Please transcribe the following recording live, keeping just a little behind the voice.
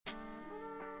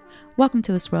Welcome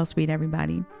to the Swirl Suite,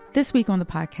 everybody. This week on the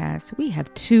podcast, we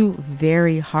have two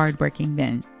very hardworking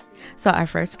men. So our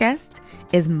first guest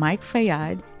is Mike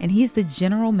Fayad, and he's the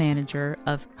general manager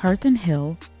of Hearth and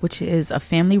Hill, which is a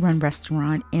family-run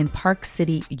restaurant in Park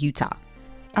City, Utah.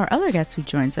 Our other guest who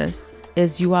joins us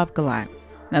is Yoav Gilat.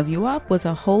 Now, Yoav was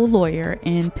a whole lawyer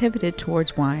and pivoted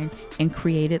towards wine and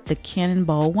created the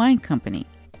Cannonball Wine Company,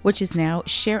 which is now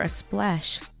Share a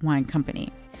Splash Wine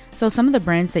Company. So some of the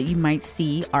brands that you might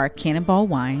see are Cannonball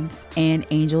Wines and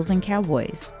Angels and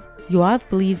Cowboys. Yoav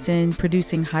believes in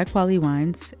producing high-quality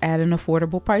wines at an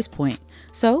affordable price point.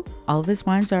 So all of his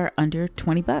wines are under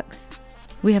 $20.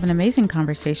 We have an amazing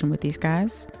conversation with these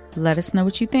guys. Let us know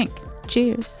what you think.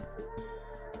 Cheers.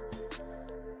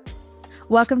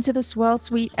 Welcome to the Swirl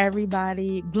Suite,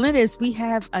 everybody. Glennis, we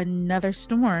have another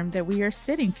storm that we are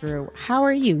sitting through. How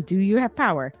are you? Do you have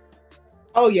power?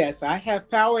 Oh, yes, I have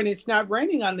power, and it's not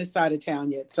raining on this side of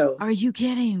town yet. So, are you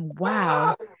kidding?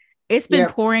 Wow. It's been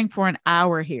pouring for an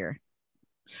hour here.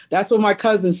 That's what my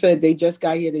cousin said. They just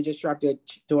got here. They just dropped their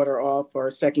daughter off for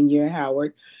her second year at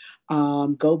Howard.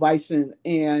 Go Bison.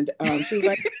 And she was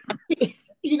like,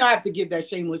 you know, I have to give that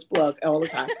shameless plug all the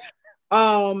time.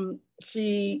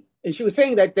 She was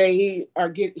saying that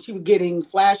she was getting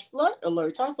flash flood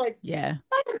alerts. I was like, yeah,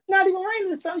 it's not even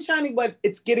raining, the sun's shining, but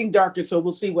it's getting darker, so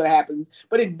we'll see what happens.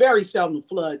 But it very seldom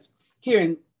floods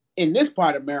here in this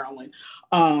part of Maryland,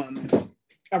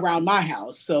 around my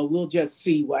house. So we'll just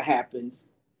see what happens.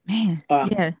 Man,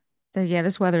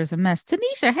 this weather is a mess.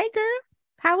 Tanisha, hey girl,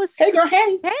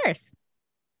 hey Paris?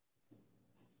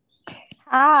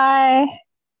 Hi,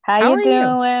 how you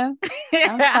doing?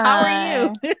 How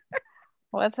are you?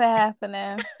 What's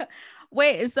happening?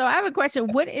 Wait, so I have a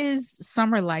question. What is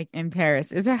summer like in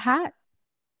Paris? Is it hot?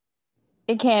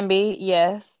 It can be,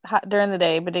 yes, hot during the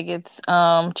day, but it gets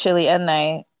chilly at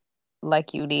night.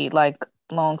 Like you need like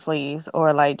long sleeves or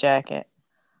a light jacket.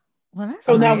 Well, that's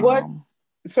so nice. Now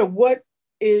what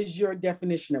is your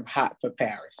definition of hot for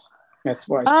Paris as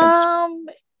far as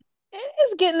temperature?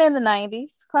 It's getting in the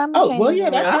 90s. Climate change is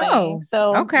a real thing.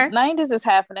 So okay. 90s is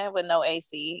happening with no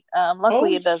AC.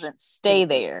 Luckily, it doesn't stay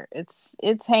there. It's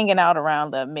hanging out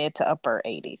around the mid to upper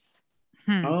 80s.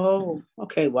 Oh,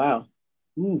 okay. Wow.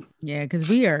 Ooh. Yeah,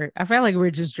 because I feel like we're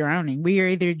just drowning. We are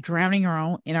either drowning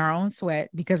in our own sweat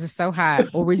because it's so hot,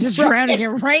 or we're just drowning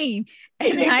in rain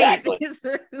at night.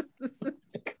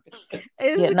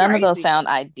 None of those sound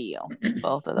ideal.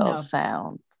 Both of those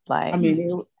sound like...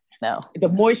 No. The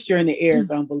moisture in the air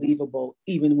is unbelievable,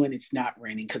 even when it's not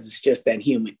raining, because it's just that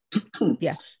humid.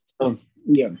 Yeah. So,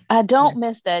 yeah. I don't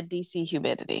miss that DC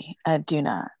humidity. I do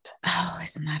not. Oh,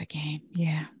 it's not a game.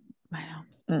 Yeah. I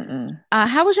know.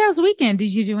 How was y'all's weekend?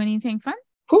 Did you do anything fun?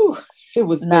 Whew, it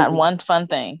was not busy. One fun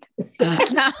thing.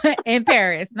 In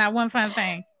Paris, not one fun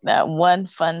thing. Not one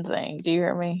fun thing. Do you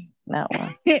hear me? Not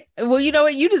one. Well, you know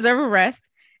what? You deserve a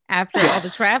rest after all the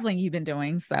traveling you've been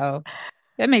doing. So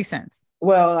that makes sense.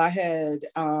 Well, I had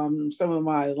some of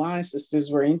my line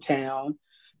sisters were in town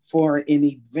for an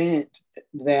event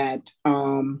that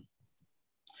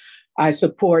I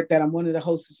support, that I'm one of the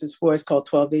hostesses for. It's called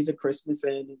 12 Days of Christmas.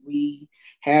 And we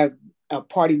have a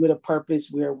party with a purpose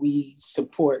where we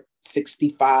support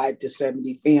 65 to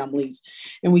 70 families.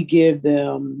 And we give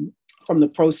them, from the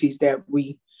proceeds that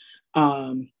we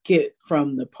get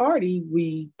from the party,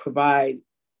 we provide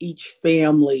each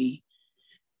family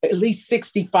at least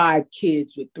 65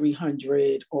 kids with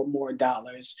 $300 or more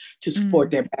to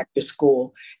support their back to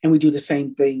school. And we do the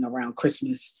same thing around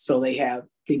Christmas. So they have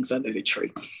things under the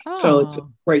tree. Oh. So it's a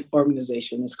great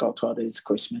organization. It's called 12 Days of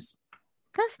Christmas.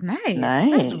 That's nice.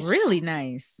 That's really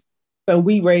nice. So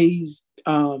we raised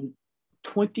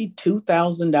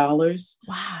 $22,000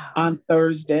 on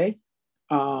Thursday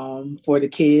for the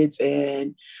kids.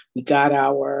 And we got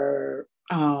our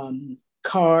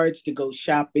cards to go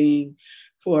shopping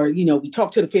for, we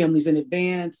talk to the families in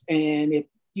advance. And if,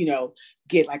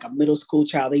 get like a middle school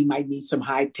child, they might need some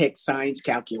high-tech science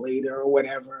calculator or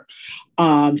whatever.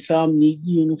 Some need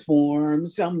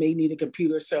uniforms, some may need a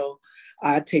computer. So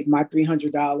I take my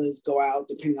 $300, go out,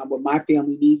 depending on what my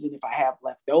family needs. And if I have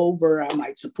left over, I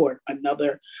might support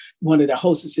one of the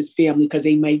hostesses' family, because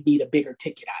they may need a bigger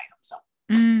ticket item.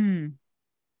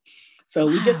 So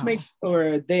we just make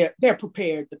sure they're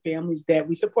prepared. The families that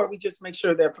we support, we just make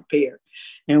sure they're prepared.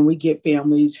 And we get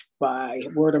families by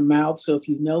word of mouth. So if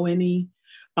you know any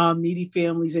needy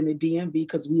families in the DMV,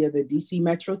 because we are the DC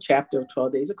Metro chapter of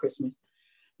 12 Days of Christmas,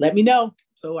 let me know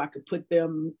so I could put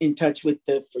them in touch with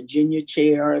the Virginia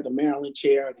chair, the Maryland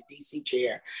chair, or the DC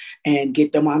chair, and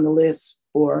get them on the list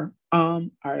for our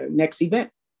next event,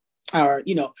 our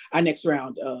next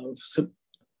round of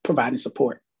providing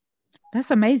support.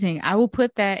 That's amazing. I will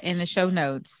put that in the show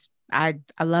notes. I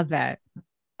love that.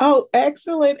 Oh,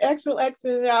 excellent, excellent,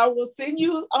 excellent. I will send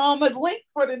you a link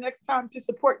for the next time to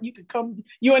support. You could come,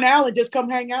 you and Alan just come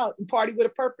hang out and party with a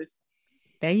purpose.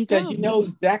 There you Because go. you know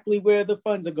exactly where the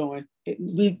funds are going.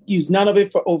 We use none of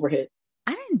it for overhead.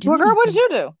 I didn't do Well, girl, what did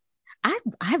anything. you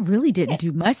do? I really didn't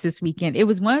do much this weekend. It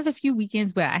was one of the few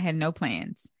weekends where I had no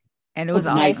plans. And it was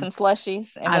Just made awesome. some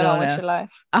slushies and I went on don't with know.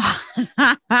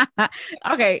 your life.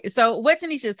 Okay, so what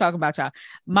Tanisha is talking about, y'all.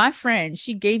 My friend,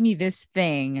 she gave me this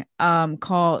thing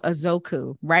called a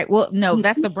Zoku, right? Well, no,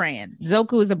 that's the brand.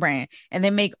 Zoku is the brand, and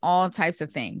they make all types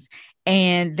of things.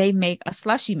 And they make a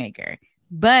slushy maker,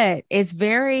 but it's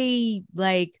very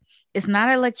like it's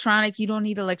not electronic. You don't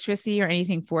need electricity or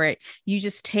anything for it. You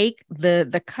just take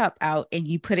the cup out and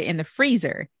you put it in the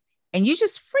freezer and you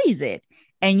just freeze it.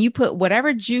 And you put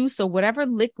whatever juice or whatever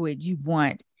liquid you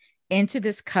want into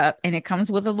this cup, and it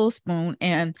comes with a little spoon.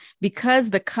 And because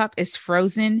the cup is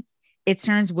frozen, it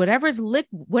turns whatever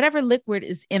liquid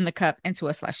is in the cup into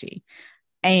a slushy.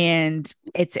 And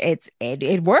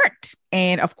it worked.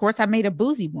 And of course, I made a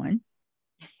boozy one,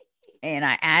 and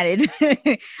I added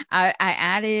I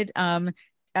added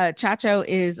Chacho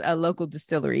is a local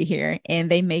distillery here, and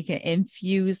they make an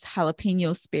infused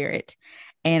jalapeno spirit.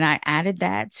 And I added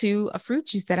that to a fruit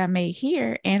juice that I made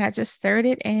here, and I just stirred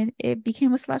it, and it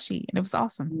became a slushy, and it was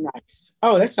awesome. Nice.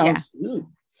 Oh, that sounds good.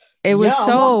 It was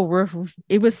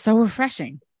it was so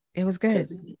refreshing. It was good.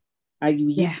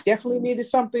 You definitely needed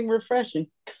something refreshing.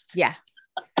 Yeah,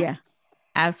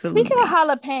 absolutely. Speaking of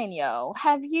jalapeno,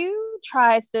 have you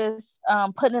tried this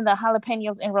putting in the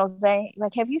jalapenos in rosé?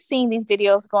 Like, have you seen these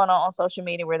videos going on social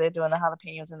media where they're doing the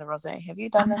jalapenos in the rosé? Have you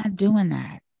done this? I'm not doing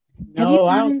that. No,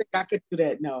 I don't think I could do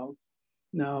that. No.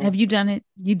 Have you done it?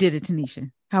 You did it, Tanisha.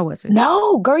 How was it?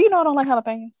 No, girl, you know I don't like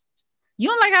jalapenos. You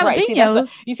don't like jalapenos?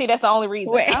 Right, see, that's the only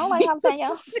reason. Wait. I don't like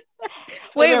jalapenos.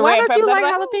 Wait, why don't you like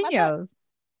jalapenos?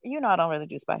 You know I don't really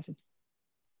do spicy.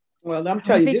 Well, I'm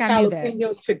telling you, this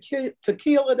jalapeno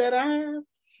tequila that I have,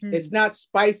 it's not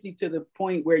spicy to the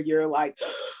point where you're like,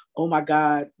 oh my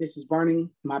God, this is burning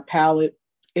my palate.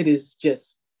 It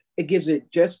gives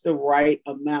it just the right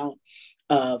amount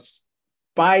of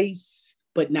spice,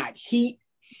 but not heat.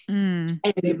 And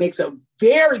it makes a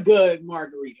very good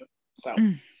margarita. So,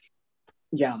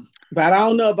 yum. But I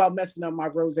don't know about messing up my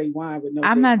rosé wine with no.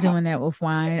 I'm not doing that with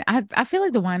wine. I feel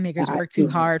like the winemakers work too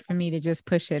hard for me to just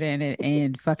push it in it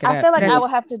and fuck it up. I feel like I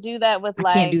would have to do that with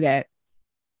I can't do that.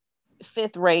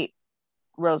 5th rate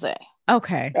rosé.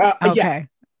 Okay. Okay. Yeah.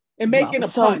 And making a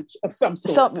punch of some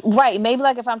sort. So, right. Maybe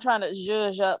like if I'm trying to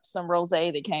zhuzh up some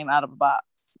rosé that came out of a box.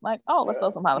 Like, oh, let's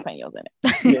throw some jalapenos in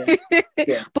it.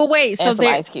 Yeah. But wait, so some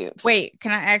ice cubes. Wait,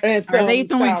 can I ask? Are they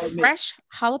throwing fresh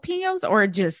jalapenos or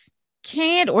just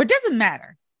canned, or it doesn't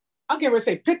matter? I'm going to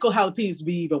say pickled jalapenos would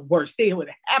be even worse. They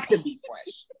would have to be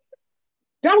fresh.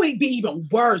 That would be even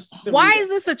worse. Why is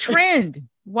this a trend?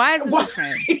 Why is this a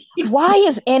trend? Why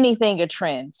is anything a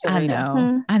trend?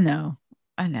 Sarita? I know.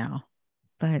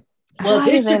 But why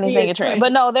is anything a trend?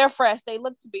 But no, they're fresh. They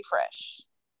look to be fresh.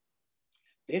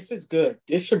 This is good.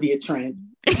 This should be a trend.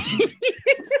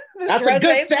 That's a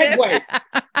good segue.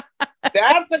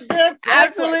 That's a good segue.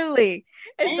 Absolutely.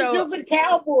 Angels and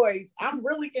Cowboys. I'm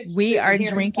really interested. We are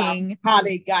drinking how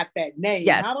they got that name.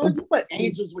 Yes. How do you put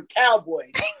angels with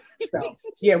cowboys? So,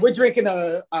 yeah, we're drinking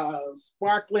a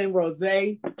sparkling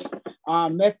rosé,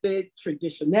 method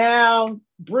traditional,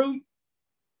 brut,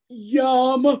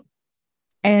 yum.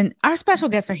 And our special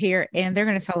guests are here, and they're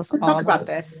going to tell us all about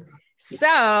this.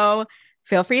 So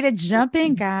feel free to jump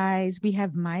in, guys. We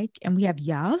have Mike and we have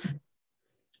Yoav.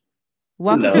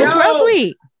 Welcome to Swell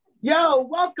Suite. Yo,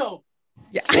 welcome.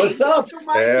 Yeah. What's up?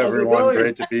 Hey, everyone.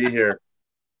 Great to be here.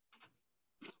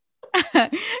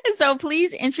 So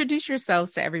please introduce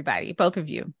yourselves to everybody, both of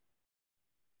you.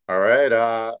 All right.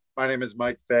 My name is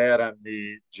Mike Fayad. I'm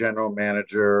the general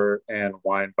manager and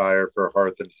wine buyer for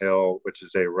Hearth and Hill, which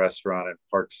is a restaurant in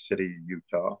Park City,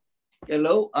 Utah.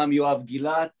 Hello, I'm Yoav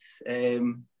Gilat.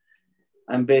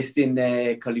 I'm based in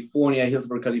California,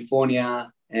 Hillsborough, California.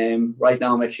 Right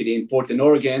now, I'm actually in Portland,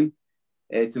 Oregon,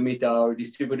 to meet our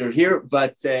distributor here.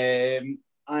 But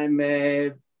I'm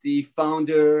the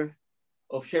founder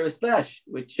of Share a Splash,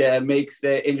 which makes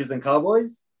Angels and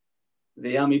Cowboys,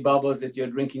 the yummy bubbles that you're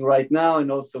drinking right now,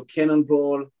 and also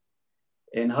Cannonball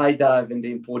and High Dive, and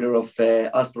the importer of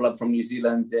Asperlab from New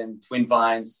Zealand and Twin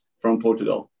Vines from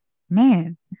Portugal.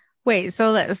 Man, wait,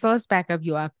 so let's back up,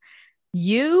 Yoav.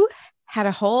 You had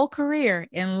a whole career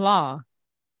in law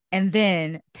and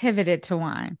then pivoted to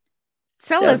wine.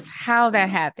 Tell us how that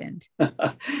happened.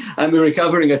 I'm a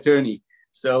recovering attorney.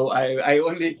 So I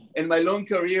only, in my long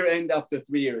career end after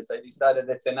 3 years, I decided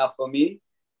that's enough for me.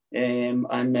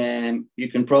 You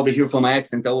can probably hear from my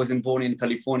accent, I wasn't born in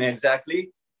California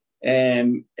exactly.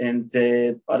 I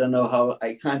don't know how,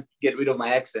 I can't get rid of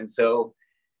my accent. So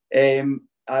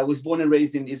I was born and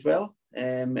raised in Israel.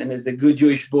 And as a good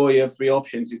Jewish boy, you have three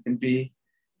options. You can be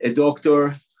a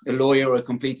doctor, a lawyer, or a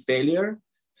complete failure.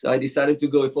 So I decided to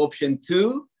go with option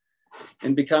 2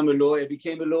 and become a lawyer. I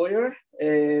became a lawyer.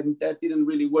 That didn't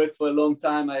really work for a long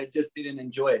time. I just didn't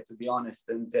enjoy it, to be honest.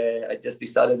 And I just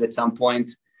decided at some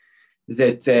point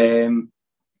that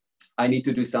I need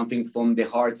to do something from the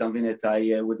heart, something that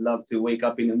I would love to wake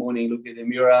up in the morning, look at the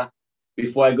mirror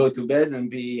before I go to bed and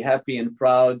be happy and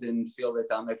proud and feel that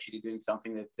I'm actually doing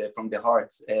something that's from the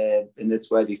heart. And that's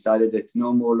why I decided that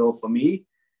no more law for me.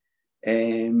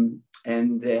 And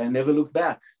I never look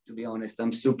back, to be honest.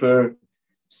 I'm super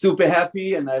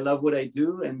happy and I love what I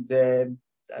do. And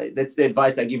that's the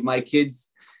advice I give my kids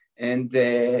and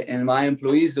my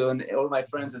employees and all my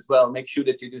friends as well. Make sure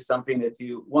that you do something that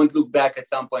you won't look back at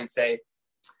some point and say,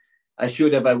 I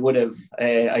should have, I would have,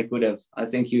 I could have. I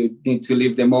think you need to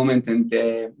live the moment and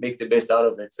make the best out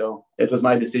of it. So that was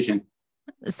my decision.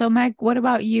 So Mike, what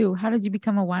about you? How did you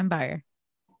become a wine buyer?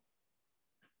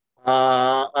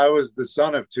 I was the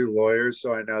son of 2 lawyers,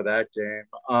 so I know that game.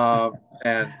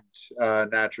 And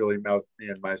naturally, me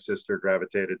and my sister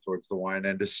gravitated towards the wine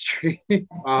industry.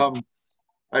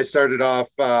 I started off,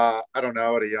 I don't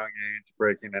know, at a young age,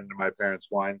 breaking into my parents'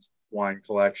 wine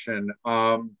collection.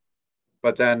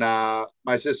 But then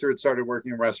my sister had started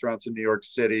working in restaurants in New York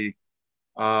City.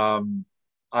 I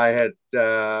had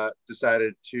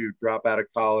decided to drop out of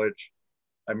college.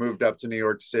 I moved up to New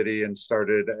York City and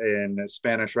started in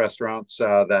Spanish restaurants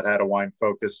that had a wine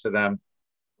focus to them,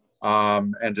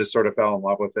 and just sort of fell in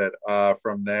love with it.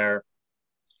 From there,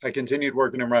 I continued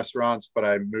working in restaurants, but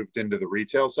I moved into the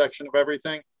retail section of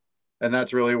everything. And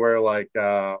that's really where like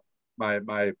my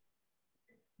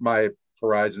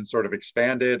horizon sort of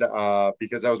expanded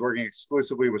because I was working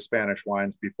exclusively with Spanish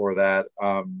wines before that.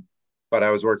 But I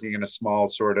was working in a small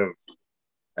sort of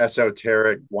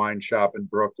esoteric wine shop in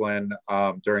Brooklyn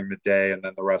during the day and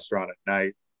then the restaurant at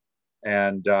night.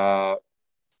 And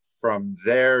from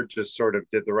there, just sort of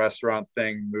did the restaurant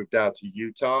thing, moved out to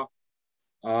Utah,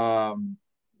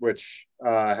 which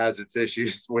has its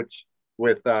issues,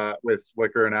 with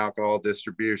liquor and alcohol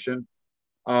distribution.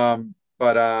 And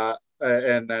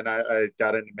then I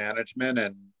got into management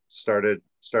and started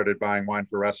buying wine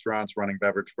for restaurants, running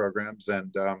beverage programs,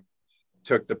 and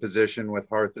took the position with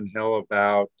Hearth and Hill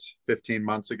about 15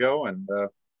 months ago, and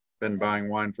been buying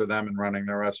wine for them and running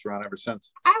their restaurant ever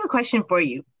since. I have a question for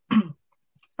you.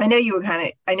 I know you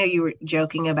were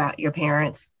joking about your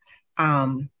parents'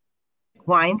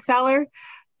 wine cellar,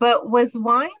 but was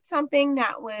wine something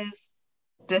that was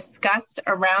discussed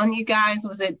around you guys?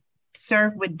 Was it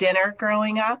served with dinner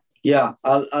growing up? Yeah,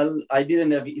 I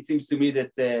didn't have. It seems to me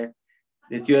that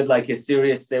you had like a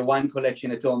serious wine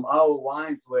collection at home. Our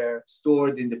wines were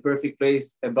stored in the perfect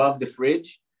place above the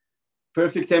fridge,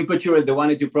 perfect temperature, the one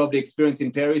that you probably experienced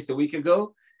in Paris a week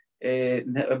ago,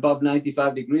 above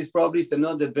 95 degrees probably. So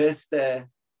not the best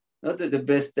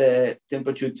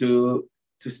temperature to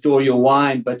store your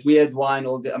wine, but we had wine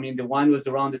all the. I mean, the wine was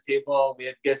around the table. We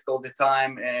had guests all the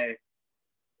time.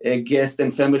 Guests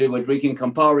and family were drinking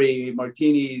Campari,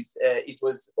 martinis. It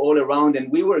was all around,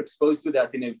 and we were exposed to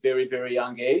that in a very, very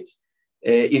young age,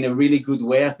 in a really good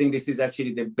way. I think this is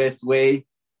actually the best way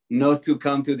not to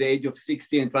come to the age of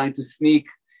 60 and trying to sneak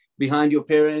behind your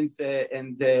parents.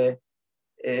 And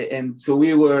so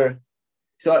we were.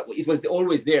 So it was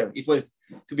always there. It was,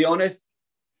 to be honest,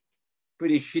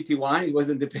 pretty shitty wine. It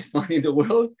wasn't the best wine in the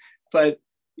world, but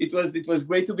it was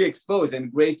great to be exposed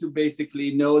and great to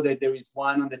basically know that there is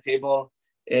wine on the table,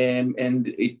 and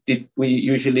we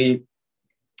usually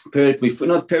pair it with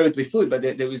not pair it with food, but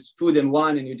there was food and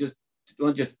wine, and you just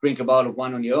don't just drink a bottle of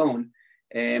wine on your own.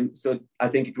 So I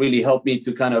think it really helped me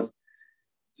to kind of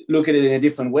look at it in a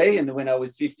different way. And when I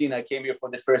was 15, I came here for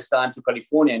the first time to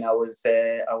California, and I was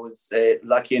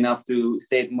lucky enough to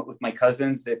stay with my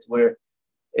cousins that were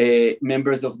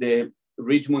members of the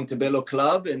Ridge Montebello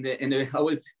Club, and I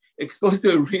was exposed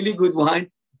to a really good wine,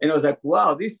 and I was like,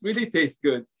 wow, this really tastes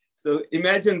good. So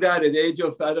imagine that at the age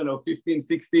of, I don't know, 15,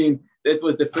 16, that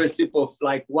was the first sip of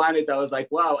like wine that I was like,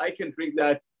 wow, I can drink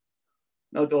that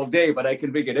not all day, but I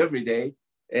can drink it every day.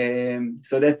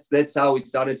 So that's how it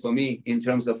started for me in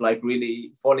terms of like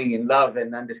really falling in love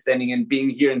and understanding and being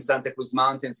here in Santa Cruz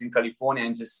Mountains in California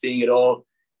and just seeing it all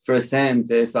firsthand.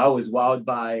 So I was wowed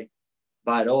by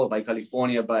it all, by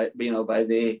California, by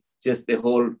the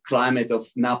whole climate of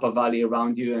Napa Valley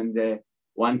around you and the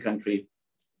wine country.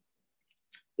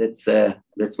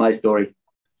 that's my story.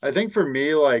 I think for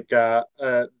me, like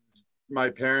my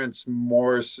parents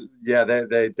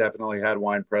they definitely had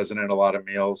wine present in a lot of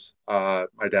meals.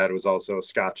 My dad was also a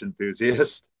Scotch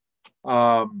enthusiast.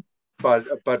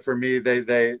 But for me,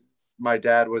 my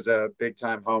dad was a big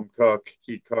time home cook.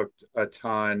 He cooked a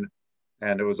ton,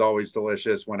 and it was always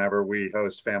delicious. Whenever we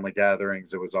host family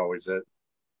gatherings, it was always at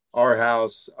our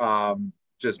house,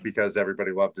 just because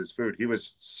everybody loved his food. He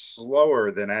was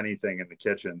slower than anything in the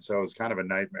kitchen, so it was kind of a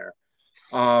nightmare.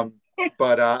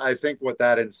 But I think what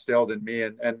that instilled in me,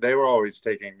 and they were always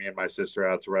taking me and my sister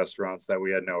out to restaurants that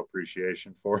we had no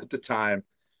appreciation for at the time.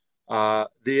 The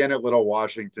Inn at Little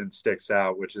Washington sticks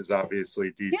out, which is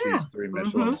obviously DC's 3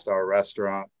 Michelin star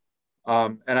restaurant.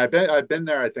 And I've been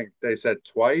there, I think they said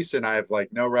twice, and I have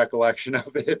like no recollection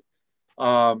of it.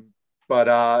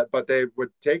 But they would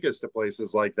take us to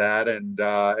places like that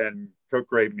and cook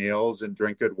great meals and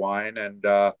drink good wine. And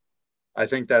I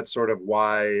think that's sort of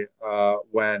why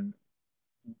when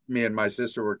me and my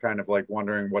sister were kind of like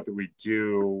wondering what do we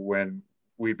do when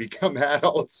we become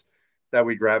adults, that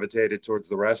we gravitated towards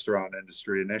the restaurant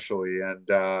industry initially. And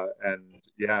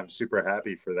yeah, I'm super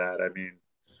happy for that. I mean,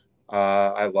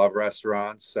 I love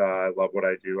restaurants. I love what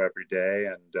I do every day,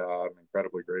 and I'm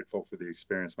incredibly grateful for the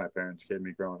experience my parents gave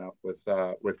me growing up with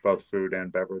both food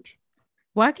and beverage.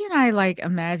 Why can't I like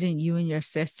imagine you and your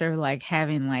sister like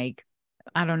having like,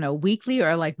 I don't know, weekly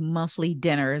or like monthly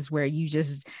dinners where you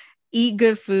just eat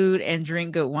good food and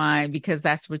drink good wine because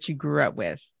that's what you grew up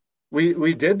with?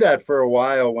 We did that for a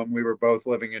while when we were both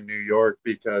living in New York,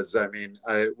 because I mean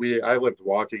I lived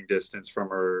walking distance from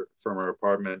her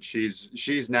apartment.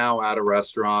 She's now out of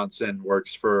restaurants and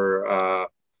works for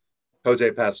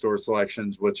Jose Pastor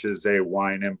Selections, which is a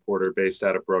wine importer based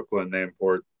out of Brooklyn. They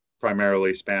import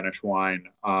primarily Spanish wine,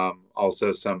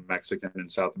 also some Mexican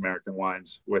and South American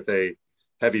wines, with a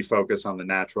heavy focus on the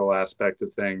natural aspect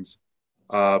of things.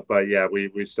 But yeah,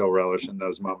 we still relish in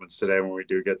those moments today when we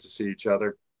do get to see each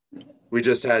other. We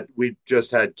just had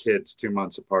kids 2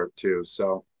 months apart too,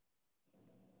 so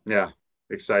yeah,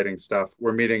 exciting stuff.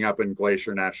 We're meeting up in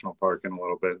Glacier National Park in a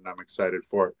little bit, and I'm excited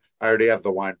for it. I already have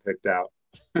the wine picked out.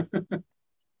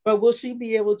 But will she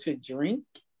be able to drink?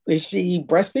 Is she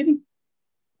breastfeeding?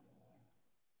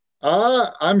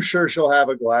 I'm sure she'll have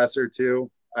a glass or two.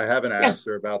 I haven't asked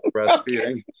her about the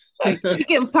breastfeeding. She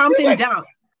can pump and dump.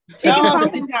 She can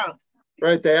pump and dump.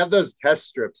 Right, they have those test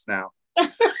strips now.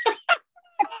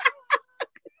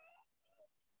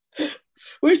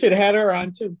 We should have had her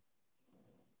on too.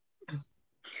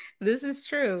 This is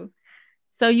true.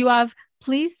 So Yoav,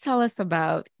 please tell us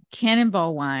about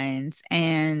Cannonball Wines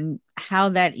and how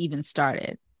that even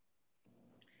started.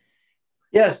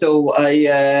 Yeah, so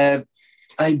I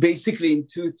basically in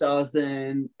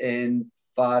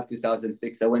 2005,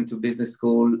 2006, I went to business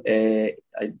school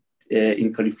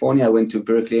in California. I went to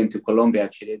Berkeley and to Columbia.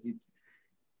 Actually,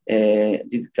 I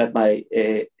did got my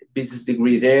business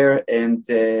degree there, and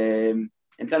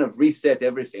kind of reset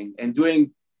everything. And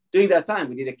during that time,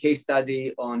 we did a case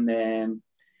study on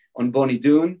Bonnie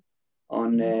Doon,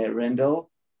 on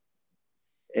Randall.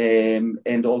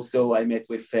 And also I met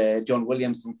with John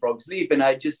Williams from Frog Sleep, and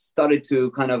I just started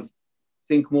to kind of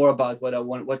think more about what I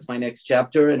want, what's my next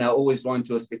chapter. And I always wanted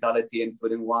to hospitality and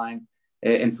food and wine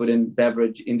and food and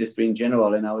beverage industry in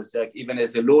general. And I was like, even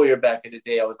as a lawyer back in the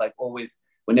day, I was like always,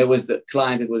 when there was the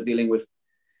client that was dealing with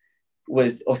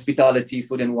hospitality,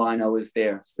 food and wine, I was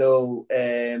there. So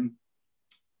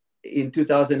in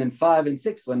 2005 and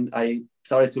 6, when I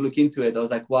started to look into it, I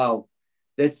was like, wow,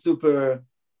 that's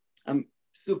I'm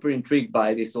super intrigued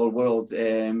by this whole world.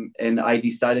 And I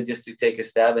decided just to take a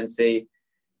stab and see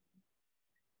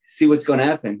what's going to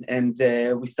happen. And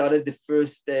we started the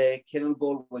first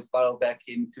Cannonball was bottled back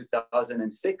in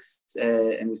 2006.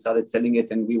 And we started selling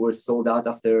it, and we were sold out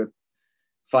after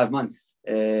 5 months.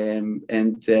 We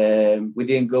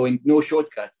didn't go in, no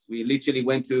shortcuts. We literally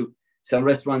went to some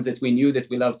restaurants that we knew that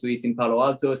we love to eat in Palo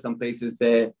Alto, some places,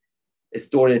 a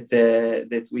store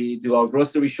that we do our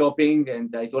grocery shopping.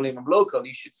 And I told him, I'm local,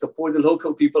 you should support the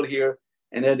local people here.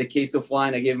 And I had a case of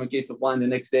wine. I gave him a case of wine. The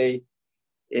next day,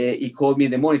 he called me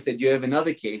in the morning, said, you have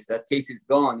another case. That case is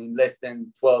gone in less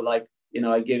than 12. I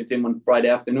gave it to him on Friday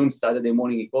afternoon. Saturday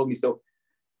morning, he called me. So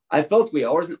I felt we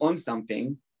are on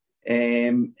something.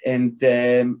 I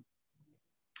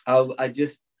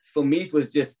just, for me, it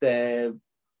was just,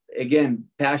 again,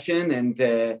 passion. And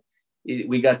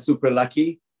we got super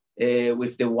lucky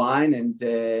with the wine. And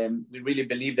we really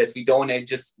believe that we don't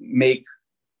just make,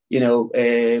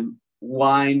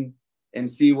 wine and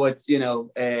see what's,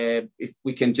 if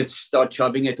we can just start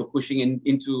shoving it or pushing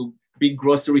into big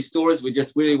grocery stores. We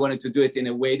just really wanted to do it in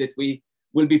a way that we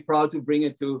we'll be proud to bring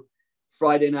it to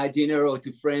Friday night dinner or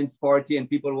to friends party, and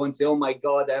people won't say, oh my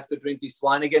God, I have to drink this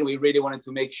wine again. We really wanted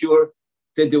to make sure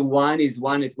that the wine is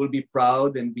one that we'll be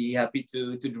proud and be happy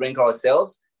to drink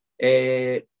ourselves.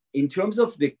 In terms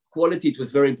of the quality, it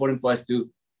was very important for us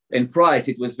and price,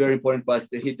 it was very important for us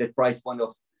to hit that price point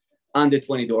of under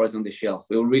 $20 on the shelf.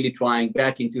 We were really trying.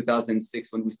 Back in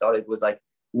 2006 when we started, was like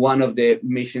one of the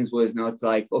missions was not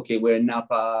like, okay, we're a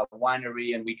Napa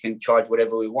winery and we can charge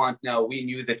whatever we want. No, we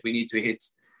knew that we need to hit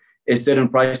a certain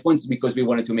price points because we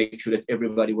wanted to make sure that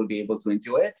everybody will be able to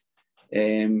enjoy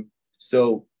it.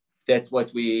 So that's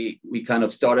what we kind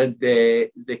of started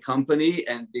the company,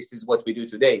 and this is what we do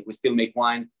today. We still make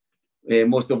wine.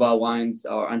 Most of our wines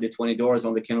are under $20.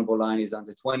 On the Cannonball line is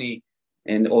under 20,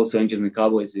 and also Angels and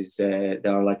Cowboys is they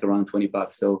are like around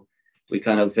 $20. So we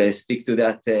kind of stick to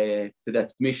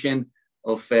that mission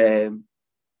of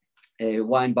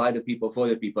wine by the people for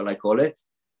the people, I call it,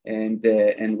 and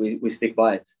we stick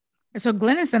by it. So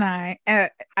Glennis and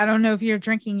I don't know if you're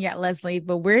drinking yet, Leslie,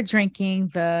 but we're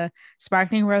drinking the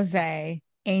sparkling rosé,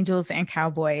 Angels and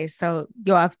Cowboys. So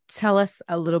Yoav, tell us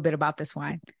a little bit about this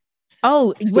wine.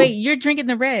 Oh, wait, you're drinking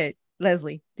the red,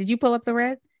 Leslie. Did you pull up the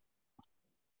red?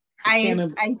 I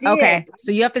did. Okay,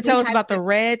 so you have to tell us about the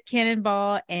red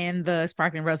Cannonball and the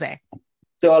sparkling rosé.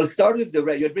 So I'll start with the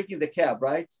red. You're drinking the Cab,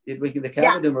 right? You're drinking the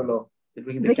Cab or the Merlot? You're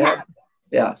drinking the Cab.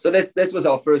 Yeah. So that was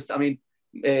our first. I mean,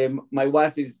 my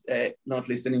wife is not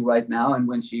listening right now, and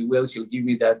when she will, she'll give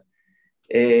me that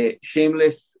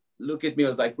shameless look at me. I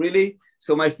was like, really?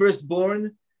 So my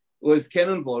firstborn was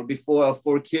Cannonball before our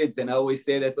 4 kids, and I always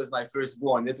say that was my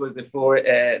firstborn. That was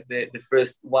the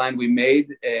first wine we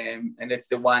made, and that's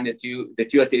the wine that you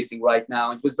are tasting right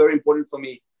now. It was very important for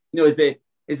me, as a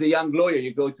young lawyer.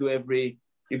 You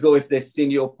go with the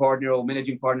senior partner or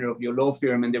managing partner of your law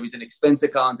firm, and there is an expense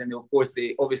account, and of course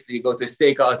they obviously go to a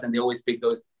steakhouse and they always pick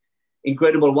those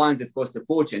incredible wines that cost a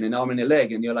fortune, an arm and a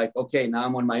leg, and you're like, okay, now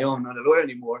I'm on my own, not a lawyer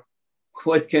anymore.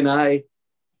 What can I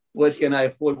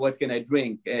afford? What can I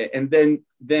drink? And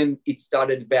then it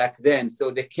started back then. So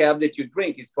the Cab that you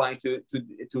drink is trying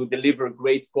to deliver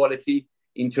great quality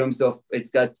in terms of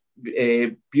it's got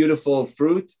a beautiful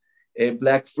fruit,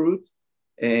 black fruit.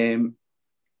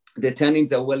 The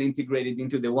tannins are well integrated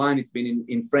into the wine. It's been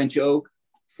in French oak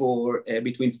for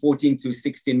between 14 to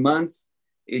 16 months.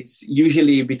 It's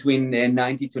usually between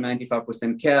 90 to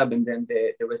 95% Cab, and then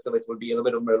the rest of it will be a little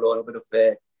bit of Merlot, a little bit of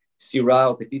Syrah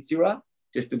or Petit Syrah,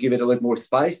 just to give it a little more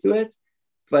spice to it.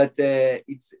 But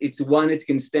it's one that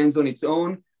can stand on its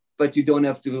own, but you don't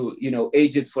have to,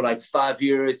 age it for like 5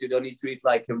 years. You don't need to eat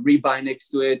like a ribeye next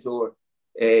to it or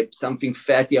something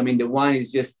fatty. I mean, the wine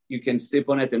is just, you can sip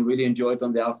on it and really enjoy it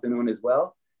on the afternoon as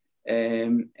well.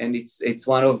 And it's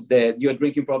one of you're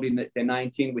drinking probably the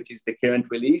 19, which is the current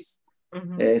release.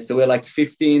 Mm-hmm. So we're like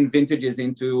 15 vintages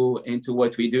into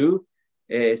what we do.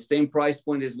 Same price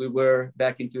point as we were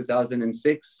back in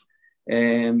 2006.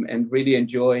 And really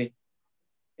enjoy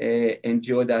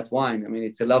that wine. I mean,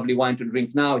 it's a lovely wine to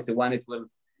drink now. It's a wine that will,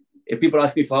 if people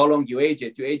ask me for how long you age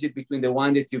it between the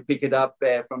wine that you pick it up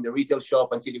from the retail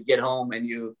shop until you get home and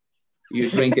you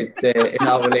drink it an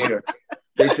hour later.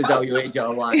 This is how you age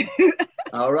our wine.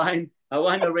 Our wine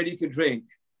are ready to drink.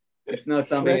 It's not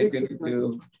something that you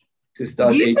need to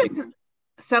start aging.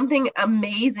 Something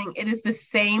amazing. It is the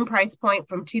same price point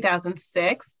from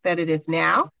 2006 that it is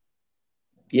now.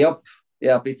 Yep.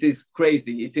 It is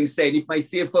crazy. It's insane. If my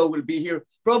CFO will be here,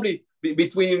 probably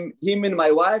between him and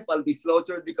my wife, I'll be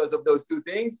slaughtered because of those two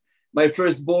things. My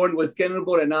firstborn was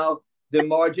Cannonball, and now the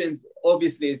margins,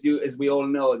 obviously, as we all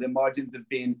know, the margins have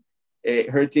been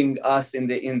hurting us in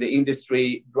the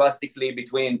industry drastically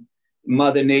between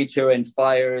Mother Nature and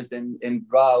fires and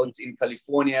droughts in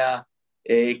California,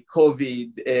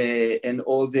 COVID, and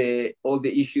all the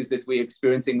issues that we're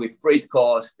experiencing with freight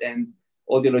costs and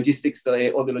all the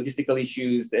logistical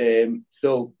issues.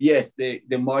 So yes,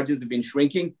 the margins have been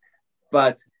shrinking,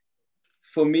 but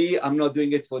for me, I'm not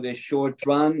doing it for the short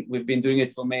run. We've been doing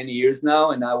it for many years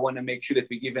now, and I want to make sure that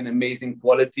we give an amazing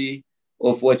quality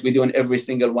of what we do in every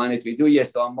single wine that we do.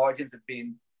 Yes, so our margins have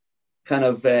been kind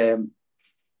of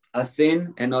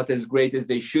thin and not as great as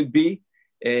they should be,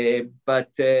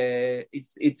 but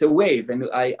it's a wave, and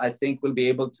I think we'll be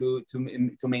able to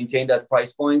maintain that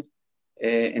price point.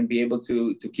 And be able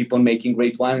to keep on making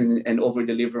great wine and over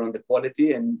deliver on the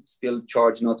quality and still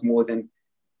charge not more than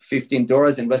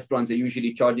 $15. And restaurants are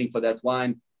usually charging for that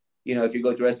wine. If you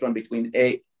go to a restaurant between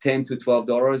 $10 to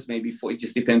 $12, maybe it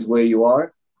just depends where you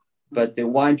are. But the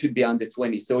wine should be under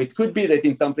 20. So it could be that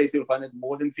in some places you'll find it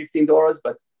more than $15,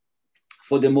 but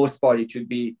for the most part, it should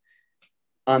be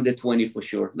under 20 for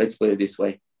sure. Let's put it this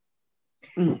way.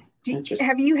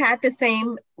 Have you had the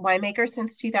same winemaker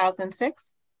since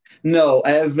 2006? No,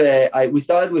 I have. We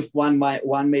started with one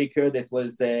maker that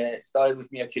was started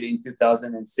with me actually in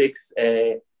 2006,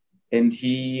 and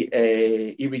he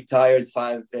retired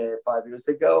 5 years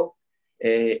ago,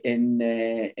 and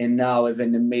now I have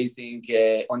an amazing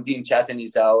Ondine Chatton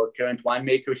is our current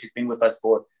winemaker. She's been with us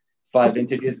for 5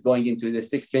 vintages, going into the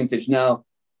 6th vintage now,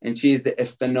 and she's a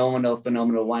phenomenal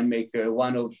winemaker.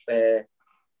 One of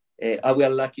we are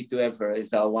lucky to have her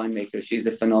as our winemaker. She's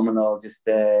a phenomenal, just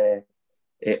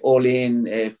all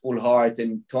in, full heart,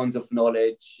 and tons of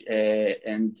knowledge,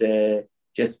 and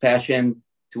just passion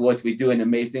to what we do, and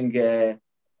amazing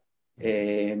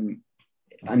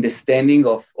understanding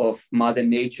of Mother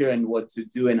Nature and what to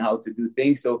do and how to do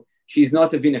things. So she's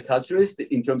not a viniculturist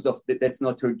in terms of that's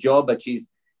not her job, but she's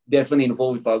definitely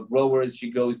involved with our growers. She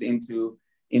goes into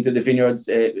the vineyards,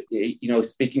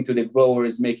 speaking to the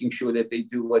growers, making sure that they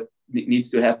do what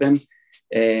needs to happen.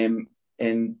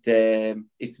 And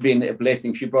it's been a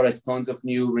blessing. She brought us tons of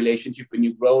new relationship with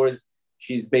new growers.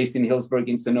 She's based in Hillsburg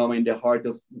in Sonoma, in the heart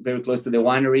of, very close to the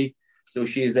winery. So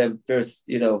she's a first,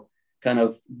 kind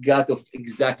of gut of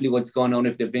exactly what's going on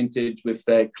with the vintage, with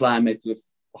climate, with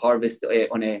harvest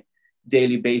on a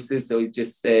daily basis. So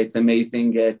it's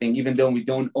amazing thing. Even though we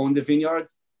don't own the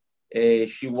vineyards,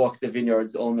 she walks the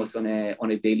vineyards almost on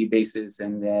a daily basis,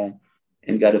 and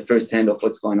got a first hand of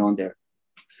what's going on there.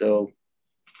 So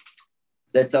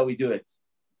that's how we do it.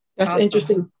 That's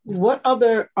interesting. What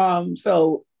other,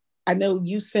 so I know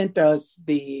you sent us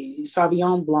the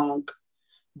Sauvignon Blanc,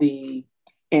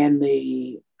 and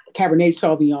the Cabernet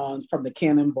Sauvignon from the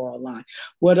Cannonball line.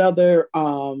 What other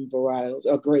varietals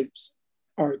or grapes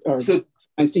or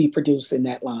wines do you produce in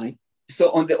that line? So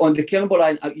on the Cannonball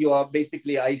line, you are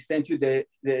basically, I sent you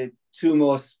the two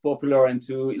most popular and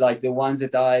two, like the ones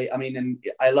that and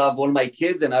I love all my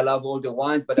kids and I love all the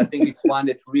wines, but I think it's one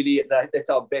that really, that's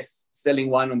our best selling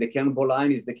wine on the Cannonball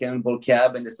line is the Cannonball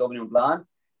Cab and the Sauvignon Blanc.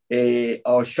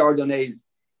 Our Chardonnay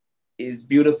is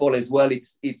beautiful as well.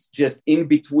 It's just in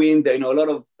between a lot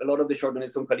of the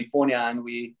Chardonnays from California, and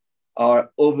we are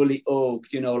overly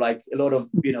oaked, like a lot of,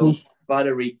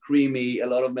 buttery, creamy, a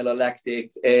lot of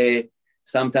malolactic.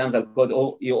 Sometimes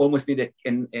you almost need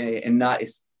a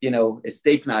nice, a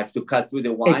steak knife to cut through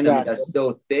the wine. Exactly. They're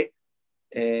so thick.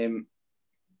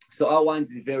 So our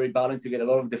wines is very balanced. You get a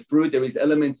lot of the fruit. There is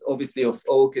elements, obviously, of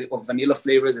oak, of vanilla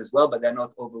flavors as well, but they're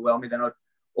not overwhelming. They're not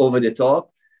over the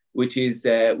top, which is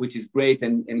great,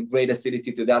 and great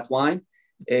acidity to that wine.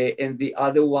 And the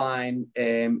other wine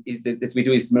is that we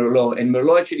do is Merlot. And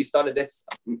Merlot actually started, that's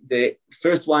the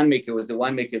first winemaker was the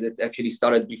winemaker that actually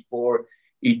started before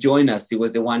he joined us. He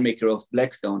was the winemaker of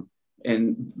Blackstone.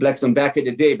 And Blackstone back in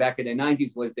the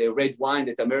 90s, was the red wine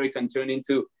that American turned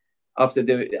into after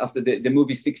the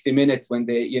movie 60 Minutes, when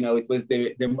it was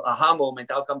the aha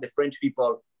moment. How come the French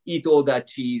people eat all that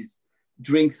cheese,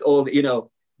 drink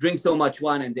so much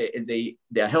wine, and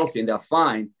they're healthy and they're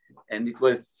fine. And it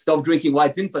was, stop drinking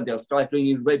white Zinfandel, start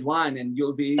drinking red wine, and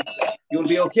you'll be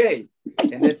okay.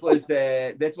 And that was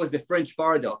the French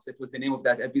paradox. That was the name of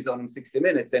that episode on 60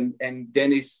 Minutes. And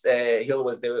Dennis Hill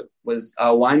was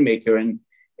our winemaker,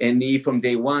 and he, from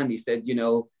day one, he said,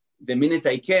 the minute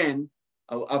I can,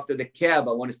 after the cab,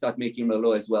 I want to start making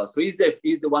Merlot as well. So he's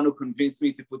the one who convinced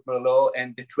me to put Merlot,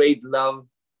 and the trade loved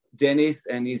Dennis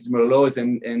and his Merlots,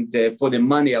 and for the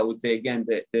money, I would say again,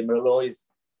 the Merlot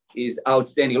is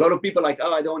outstanding. A lot of people are like,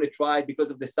 I don't want to try it because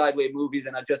of the Sideway movies,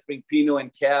 and I just bring Pinot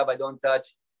and Cab. I don't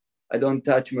touch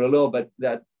Merlot, but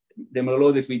that the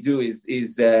Merlot that we do is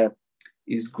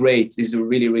great. It's a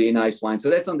really, really nice wine. So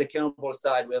that's on the Cannonball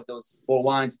side. We have those 4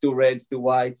 wines, 2 reds, 2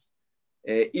 whites,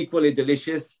 equally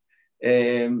delicious.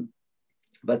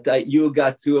 But you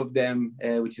got 2 of them,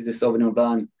 which is the Sauvignon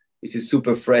Blanc, which is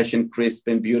super fresh and crisp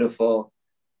and beautiful,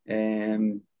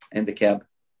 and the Cab.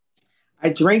 I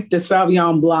drank the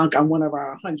Sauvignon Blanc on one of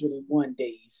our 101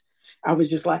 days. I was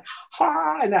just like,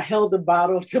 and I held the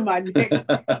bottle to my neck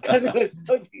because it was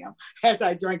so damn as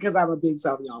I drank, because I'm a big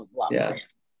Sauvignon Blanc fan.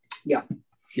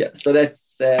 Yeah. So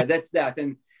that's that.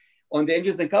 And on the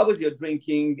Angels and Cowboys, you're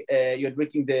drinking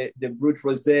the Brut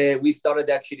Rosé. We started,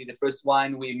 actually, the first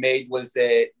wine we made was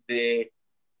the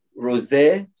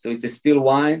Rosé. So it's a still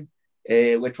wine.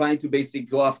 We're trying to basically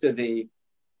go after the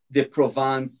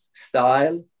Provence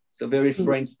style. So very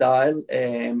French style.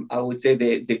 I would say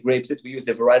the grapes that we use,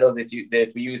 the varietal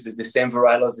that we use is the same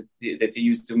varietals that you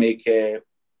use to make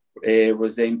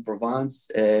rosé in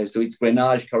Provence. So it's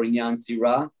Grenache, Carignan,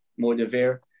 Syrah, Mort de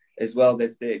Ver as well.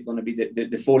 That's going to be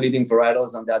the 4 leading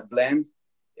varietals on that blend.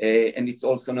 And it's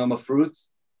also Sonoma fruit,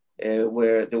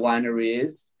 where the winery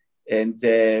is. And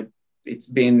it's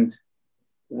been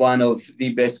one of the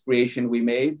best creation we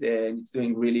made, and it's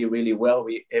doing really, really well.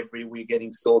 Every week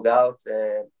getting sold out,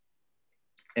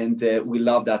 and we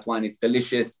love that wine. It's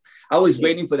delicious. I was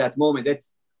waiting for that moment.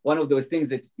 That's one of those things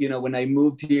that, when I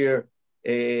moved here,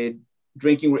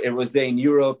 drinking a rosé in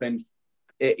Europe, and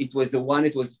it was the one.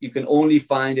 You can only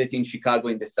find it in Chicago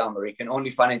in the summer. You can only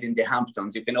find it in the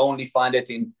Hamptons. You can only find it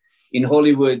in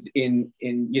Hollywood, in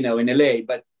LA.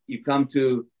 But you come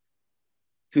to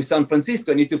San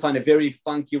Francisco, you need to find a very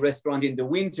funky restaurant in the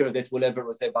winter that will have a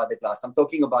rosé by the glass. I'm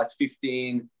talking about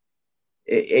 15,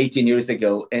 18 years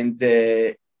ago. And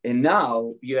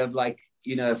now you have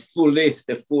a full list,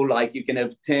 you can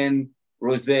have 10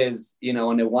 rosés,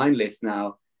 on a wine list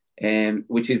now,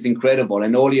 which is incredible.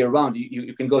 And all year round,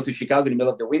 you can go to Chicago in the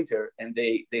middle of the winter and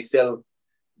they sell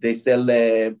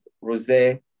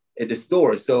rosé at the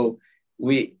store. So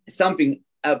something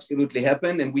absolutely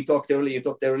happened. And you talked earlier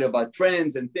about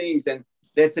trends and things, and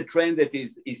that's a trend that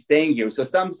is staying here. So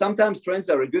sometimes trends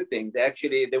are a good thing.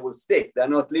 They will stick. They're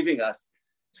not leaving us.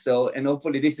 So, and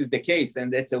hopefully this is the case.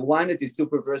 And it's a wine that is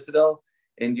super versatile,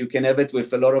 and you can have it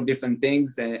with a lot of different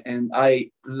things. And I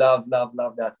love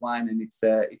that wine, and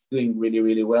it's doing really,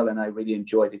 really well. And I really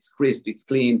enjoy it. It's crisp, it's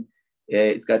clean.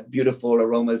 It's got beautiful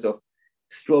aromas of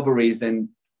strawberries and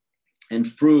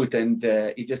fruit, and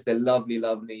it's just a lovely,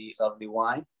 lovely, lovely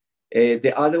wine.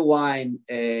 The other wine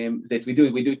that we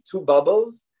do 2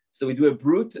 bubbles. So we do a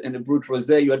Brut and a Brut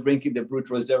Rosé. You are drinking the Brut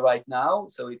Rosé right now.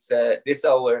 So it's this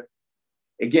our,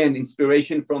 again,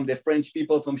 inspiration from the French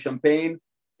people from Champagne.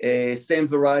 Same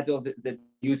variety that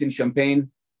used in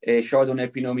Champagne,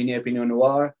 Chardonnay, Pinot Meunier, Pinot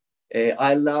Noir.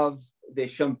 I love the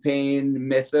Champagne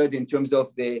method in terms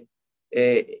of the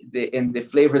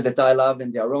flavors that I love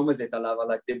and the aromas that I love. I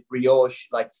like the brioche,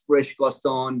 like fresh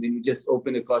croissant, and you just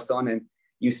open the croissant and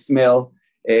you smell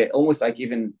almost like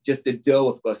even just the dough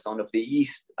of croissant, of the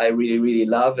yeast. I really, really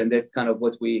love, and that's kind of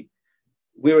what we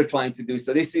were trying to do.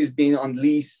 So this is being on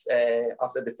lease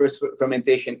after the first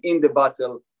fermentation in the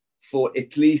bottle for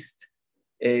at least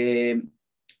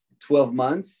 12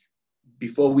 months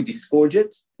before we disgorge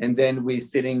it, and then we're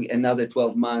sitting another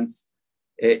 12 months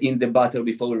in the bottle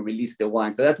before we release the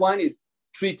wine. So that wine is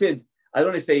treated, I don't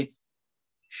want to say it's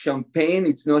champagne.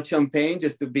 It's not champagne,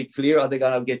 just to be clear,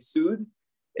 otherwise I'll get sued.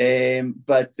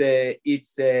 But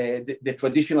it's the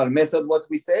traditional method, what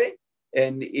we say,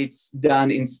 and it's done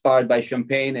inspired by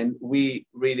champagne. And we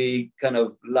really kind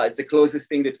of like, it's the closest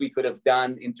thing that we could have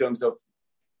done in terms of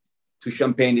to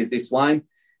champagne is this wine,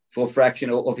 for a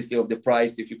fraction, obviously, of the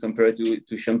price if you compare it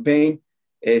to champagne.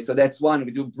 So that's one.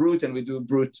 We do Brut and we do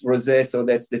Brut Rosé. So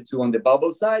that's the 2 on the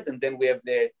bubble side. And then we have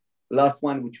the last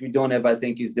one, which we don't have, I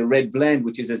think, is the Red Blend,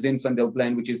 which is a Zinfandel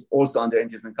blend, which is also under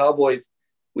Angels and Cowboys,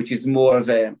 which is more of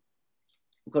we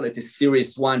call it a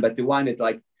serious wine, but the wine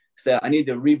that say, I need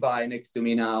a ribeye next to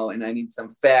me now, and I need some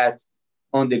fat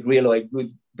on the grill or a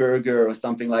good burger or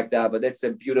something like that. But that's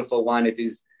a beautiful wine. It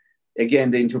is,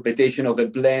 again, the interpretation of a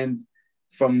blend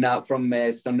from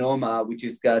Sonoma, which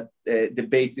has got the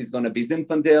base is going to be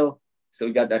Zinfandel. So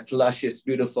we got that luscious,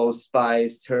 beautiful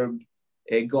spice, herb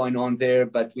going on there.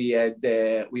 But we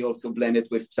also blended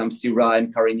with some Syrah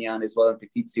and Carignan as well, and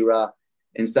Petit Syrah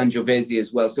and Sangiovese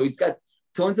as well. So it's got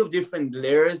tons of different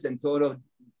layers and total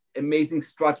amazing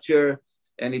structure.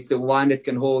 And it's a wine that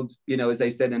can hold, as I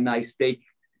said, a nice steak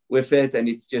with it. And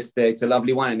it's just, it's a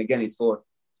lovely wine. And again, it's for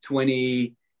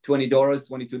 $20,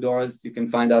 $22. You can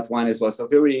find that wine as well. So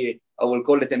I will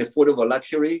call it an affordable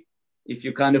luxury. If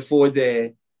you can't afford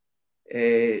spending,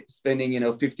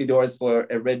 $50 for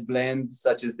a red blend,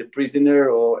 such as the Prisoner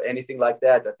or anything like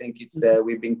that, I think it's,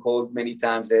 we've been called many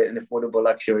times an affordable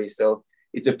luxury. So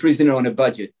it's a Prisoner on a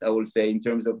budget, I will say, in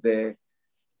terms of the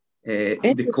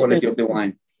quality of the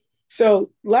wine.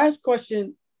 So last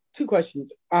question, 2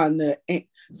 questions on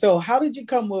so how did you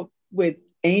come up with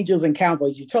Angels and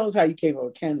Cowboys? You told us how you came up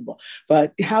with Cannibal,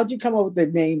 but how did you come up with the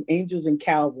name Angels and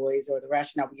Cowboys, or the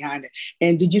rationale behind it?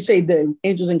 And did you say the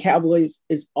Angels and Cowboys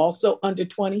is also under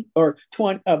 20 or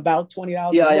about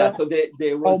 $20? Yeah. So the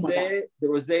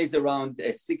rosé is around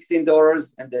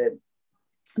 $16, and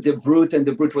the Brut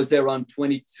Rosé around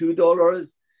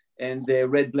 $22, and the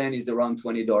Red Blend is around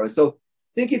 $20. So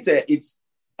I think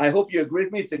I hope you agree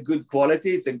with me. It's a good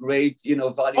quality. It's a great,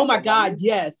 value. Oh my God,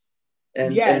 yes.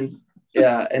 And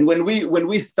when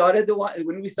we started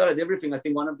everything, I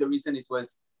think one of the reasons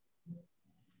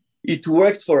it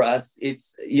worked for us.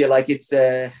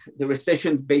 The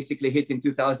recession basically hit in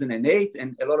 2008,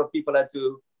 and a lot of people had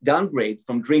to downgrade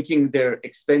from drinking their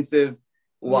expensive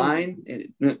wine.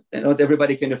 And not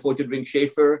everybody can afford to drink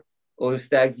Schaefer or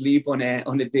Stag's Leap on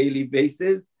a daily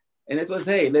basis. And it was,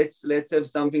 hey, let's have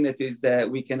something that is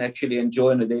we can actually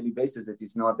enjoy on a daily basis. That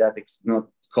is not that not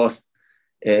cost,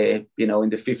 in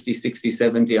the 50, 60,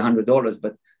 70, $100,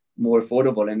 but more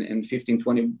affordable. And $15,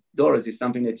 $20 is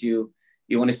something that you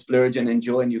want to splurge and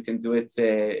enjoy, and you can do it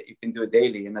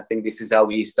daily. And I think this is how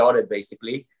we started,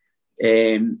 basically.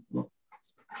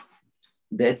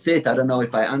 That's it. I don't know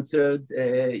if I answered.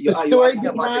 You asking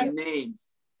about the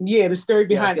names. Yeah, the story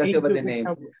behind about the names.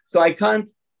 So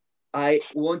I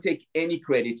won't take any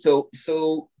credit. So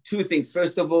two things.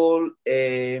 First of all,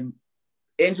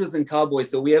 Angels and Cowboys.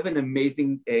 So we have an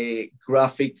amazing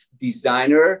graphic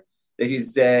designer that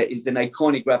is an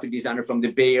iconic graphic designer from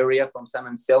the Bay Area, from San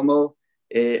Anselmo,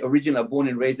 originally born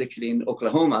and raised actually in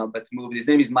Oklahoma, but moved. His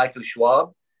name is Michael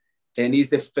Schwab, and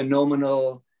he's a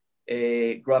phenomenal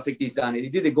graphic designer. He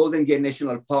did the Golden Gate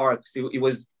National Park. So he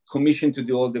was commissioned to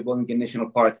do all the Golden Gate National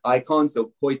Park icons.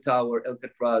 So Coy Tower,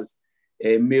 Alcatraz,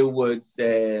 Millwoods,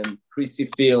 Christie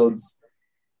Fields,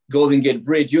 Golden Gate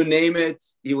Bridge, you name it,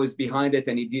 he was behind it,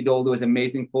 and he did all those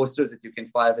amazing posters that you can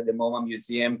find at the MoMA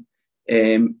Museum.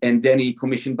 And then he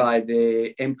commissioned by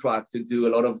the Amtrak to do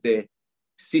a lot of the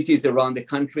cities around the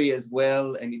country as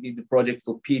well. And he did the project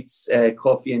for Pete's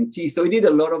Coffee and Tea. So he did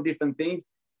a lot of different things.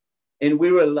 And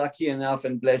we were lucky enough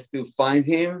and blessed to find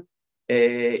him.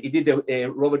 He did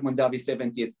the Robert Mondavi's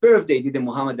 70th birthday. He did the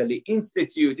Muhammad Ali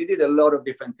Institute. He did a lot of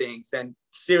different things. And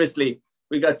seriously,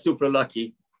 we got super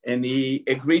lucky. And he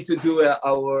agreed to do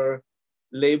our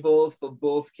label for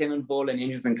both Cannonball and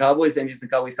Angels and Cowboys. Angels and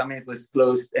Cowboys, something that was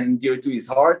close and dear to his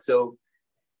heart. So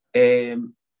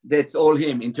that's all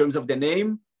him. In terms of the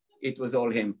name, it was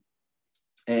all him.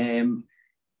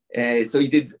 So he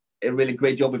did a really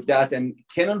great job with that. And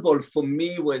Cannonball for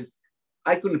me was,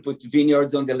 I couldn't put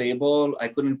vineyards on the label. I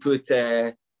couldn't put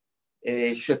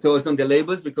chateaus on the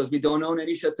labels because we don't own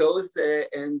any chateaus,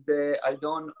 and I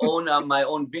don't own my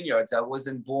own vineyards. I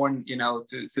wasn't born,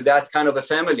 to that kind of a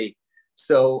family.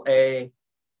 So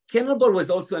Cannonball was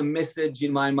also a message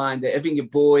in my mind that having a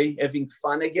boy, having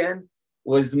fun again,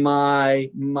 was my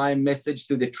message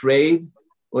to the trade.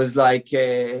 Was like,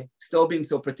 stop being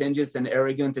so pretentious and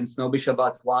arrogant and snobbish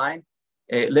about wine.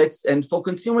 And for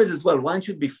consumers as well, wine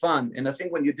should be fun. And I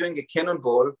think when you're doing a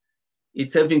Cannonball,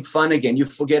 it's having fun again. You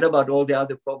forget about all the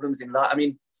other problems in life. I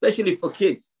mean, especially for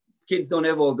kids. Kids don't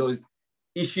have all those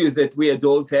issues that we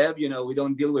adults have. We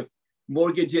don't deal with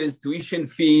mortgages, tuition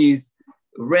fees,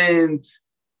 rent,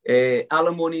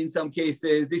 alimony in some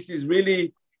cases. This is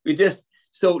really,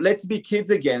 so let's be kids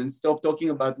again. Stop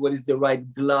talking about what is the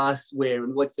right glassware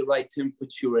and what's the right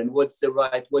temperature and what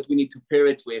we need to pair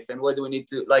it with and what do we need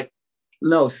to,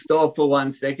 no, stop for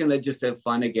 1 second. Let's just have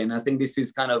fun again. I think this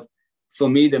is kind of, for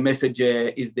me, the message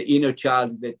is the inner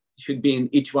child that should be in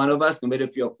each one of us, no matter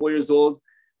if you're 4 years old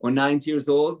or 90 years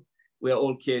old. We're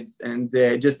all kids, and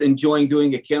just enjoying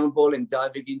doing a Cannonball and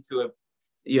diving into a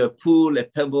pool, a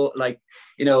pebble, a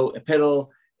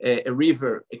pedal, a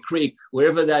river, a creek,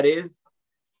 wherever that is.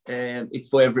 It's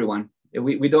for everyone.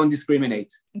 We don't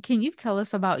discriminate. Can you tell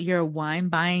us about your wine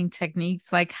buying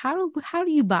techniques? Like how do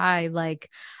you buy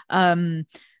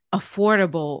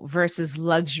affordable versus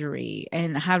luxury,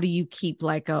 and how do you keep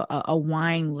a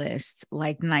wine list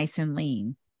nice and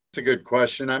lean? It's a good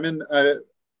question. I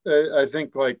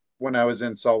think when I was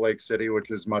in Salt Lake City,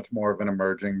 which is much more of an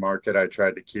emerging market, I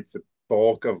tried to keep the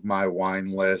bulk of my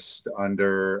wine list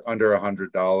under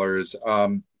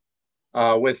 $100,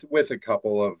 with a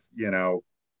couple of $100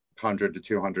 to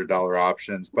 $200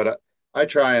 options. But I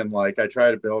try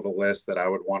to build a list that I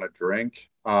would want to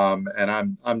drink.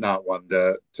 And I'm not one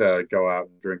to go out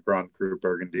and drink Grand Cru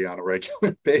Burgundy on a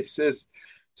regular basis.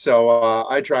 So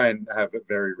I try and have a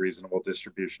very reasonable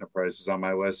distribution of prices on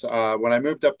my list. When I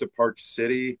moved up to Park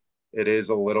City, it is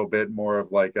a little bit more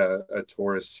of a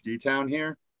tourist ski town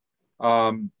here.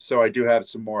 So I do have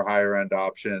some more higher end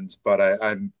options, but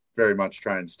I'm very much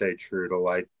trying to stay true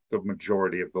to the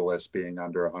majority of the list being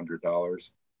under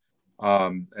 $100,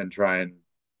 and try and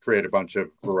create a bunch of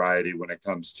variety when it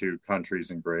comes to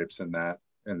countries and grapes in that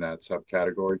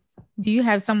subcategory. Do you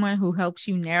have someone who helps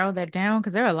you narrow that down?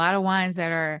 Because there are a lot of wines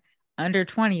that are under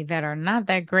 20 that are not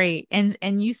that great. And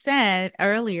you said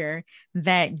earlier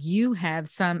that you have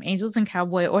some Angels and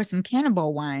Cowboy or some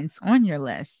Cannonball wines on your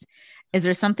list. Is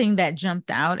there something that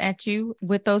jumped out at you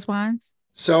with those wines?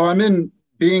 So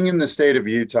being in the state of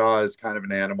Utah is kind of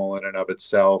an animal in and of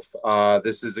itself.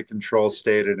 This is a control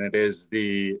state, and it is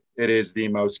the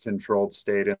most controlled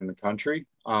state in the country.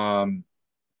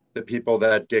 The people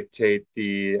that dictate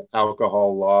the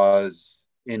alcohol laws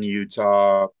in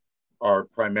Utah are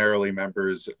primarily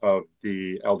members of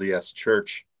the LDS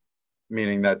Church,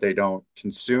 meaning that they don't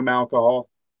consume alcohol.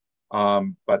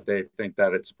 but they think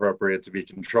that it's appropriate to be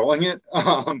controlling it.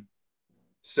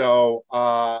 So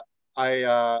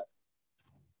I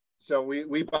so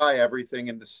we buy everything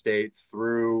in the state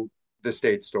through the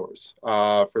state stores.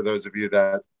 For those of you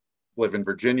that live in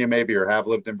Virginia, maybe, or have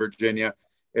lived in Virginia,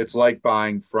 it's like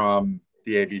buying from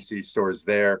the ABC stores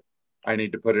there. I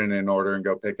need to put in an order and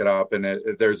go pick it up, and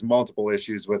there's multiple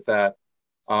issues with that.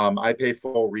 I pay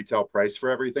full retail price for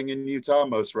everything in Utah.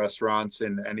 Most restaurants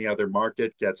in any other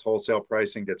market gets wholesale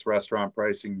pricing, gets restaurant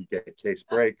pricing. You get case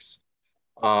breaks.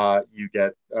 You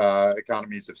get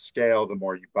economies of scale. The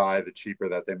more you buy, the cheaper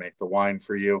that they make the wine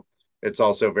for you. It's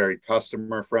also very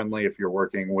customer friendly. If you're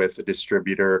working with a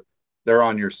distributor, they're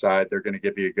on your side. They're going to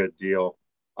give you a good deal.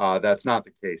 That's not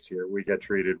the case here. We get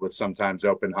treated with sometimes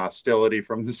open hostility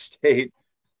from the state.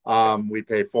 We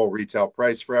pay full retail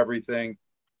price for everything.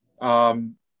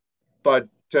 But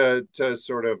to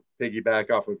sort of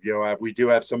piggyback off of Yoav, we do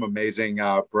have some amazing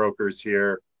brokers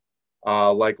here,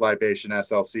 like Libation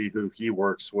SLC, who he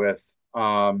works with,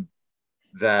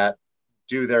 that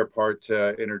do their part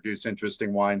to introduce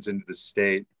interesting wines into the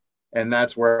state. And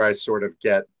that's where I sort of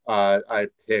get, I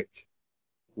pick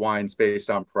wines based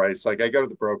on price. Like I go to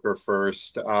the broker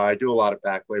first. I do a lot of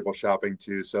back label shopping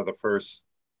too. So the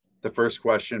first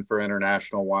question for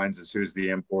international wines is who's the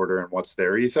importer and what's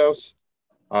their ethos.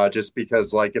 Just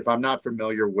because, like, if I'm not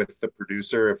familiar with the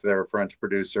producer, if they're a French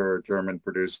producer, or German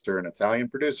producer, an Italian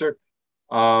producer,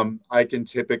 I can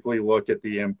typically look at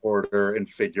the importer and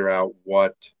figure out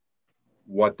what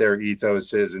their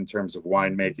ethos is in terms of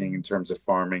winemaking, in terms of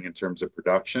farming, in terms of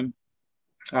production.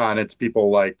 And it's people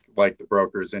like the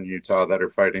brokers in Utah that are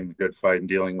fighting the good fight and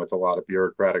dealing with a lot of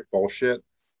bureaucratic bullshit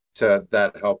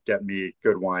that help get me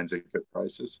good wines at good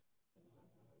prices.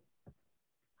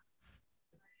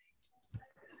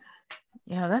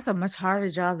 Yeah, that's a much harder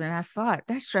job than I thought.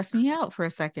 That stressed me out for a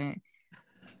second.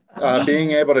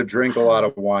 Being able to drink a lot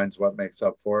of wine's what makes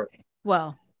up for it.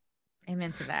 Well,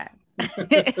 amen to that.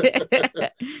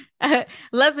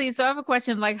 Leslie, so I have a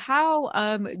question. Like,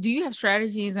 how do you have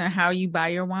strategies on how you buy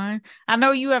your wine? I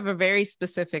know you have a very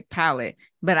specific palate,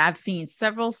 but I've seen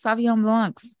several Sauvignon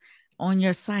Blancs on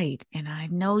your site, and I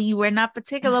know you were not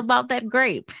particular about that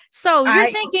grape. So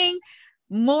you're thinking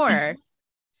more.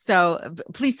 So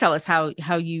please tell us how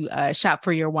you shop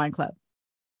for your wine club.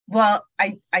 Well,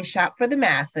 I shop for the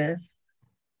masses,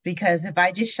 because if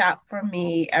I just shop for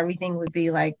me, everything would be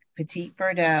like Petit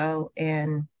Verdot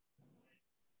and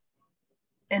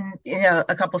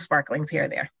a couple sparklings here or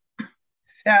there.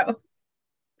 So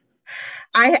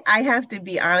I have to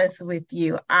be honest with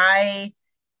you. I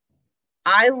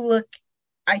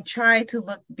try to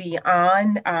look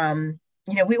beyond.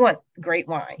 We want great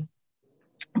wine,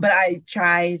 but I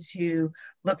try to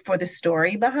look for the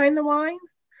story behind the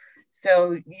wines.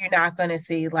 So you're not going to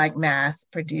see like mass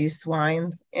produced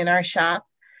wines in our shop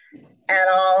at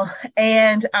all.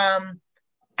 And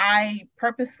I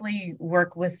purposely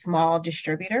work with small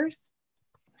distributors,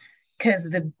 because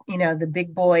the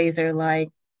big boys are like,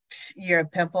 you're a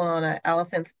pimple on an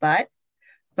elephant's butt,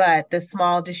 but the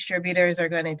small distributors are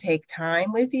going to take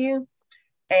time with you,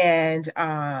 and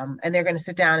they're going to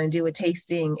sit down and do a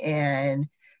tasting. And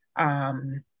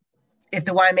if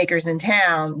the winemaker's in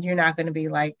town, you're not going to be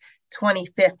like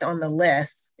 25th on the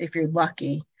list, if you're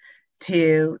lucky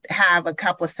to have a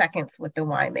couple of seconds with the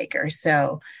winemaker.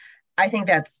 So I think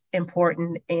that's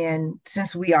important. And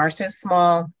since we are so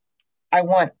small, I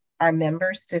want our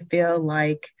members to feel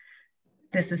like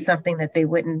this is something that they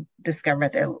wouldn't discover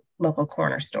at their local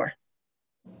corner store.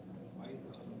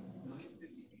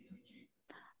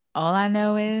 All I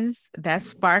know is that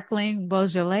sparkling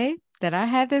Beaujolais that I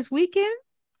had this weekend,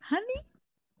 honey.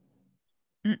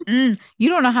 You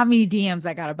don't know how many DMs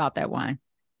I got about that wine.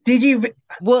 Did you?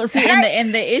 Well, see,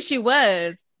 and the issue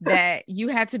was that you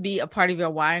had to be a part of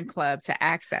your wine club to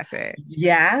access it.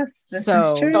 Yes, this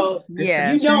is true. So,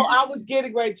 yeah, I was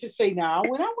getting ready to say, now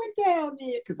when I went down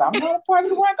there, because I'm not a part of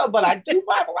the wine club, but I do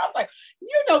buy. I was like,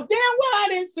 damn well, I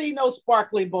didn't see no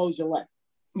sparkling Beaujolais.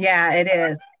 Yeah, it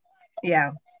is. Yeah.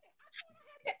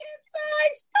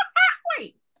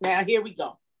 Wait, now here we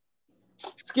go.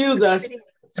 Excuse us,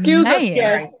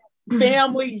 guys.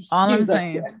 Families. All I'm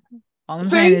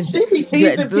saying is,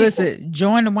 listen,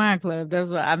 join the wine club. That's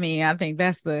what I mean. I think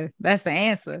that's the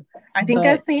answer. I think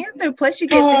that's the answer. Plus, you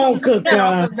get good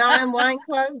God, non-wine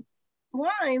club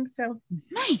wine. So,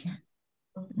 man,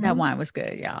 that wine was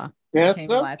good, y'all. That's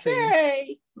Came a lot to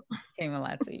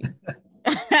you.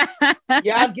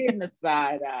 Y'all getting the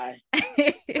side eye.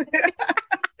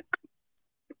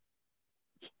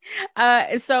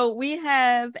 So we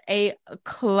have a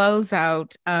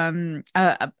closeout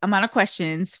amount of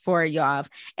questions for Yoav,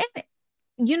 and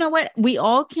you know what? We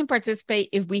all can participate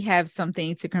if we have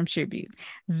something to contribute.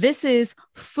 This is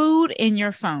food in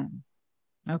your phone.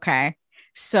 Okay.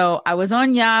 So I was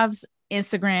on Yoav's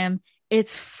Instagram.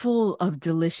 It's full of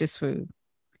delicious food.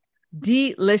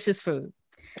 Delicious food.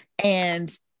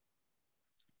 And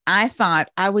I thought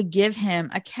I would give him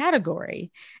a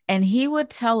category and he would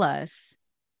tell us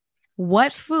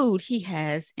what food he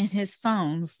has in his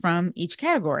phone from each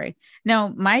category.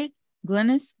 Now, Mike,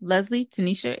 Glennis, Leslie,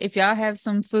 Tanisha, if y'all have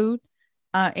some food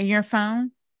in your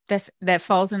phone that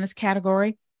falls in this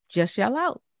category, just yell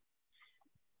out.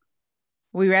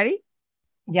 We ready?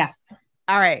 Yes.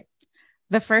 All right.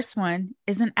 The first one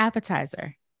is an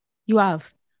appetizer.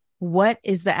 Yoav, what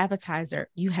is the appetizer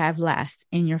you have last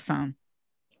in your phone?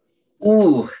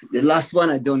 Ooh, the last one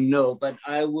I don't know, but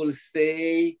I will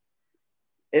say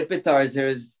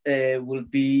appetizers will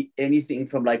be anything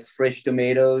from like fresh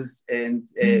tomatoes and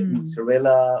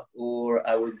mozzarella, or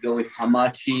I would go with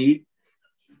hamachi,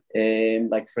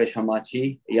 like fresh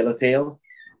hamachi, yellowtail.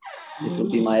 It will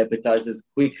be my appetizers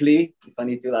quickly if I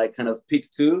need to like kind of pick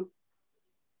two.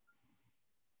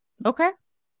 Okay.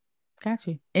 Got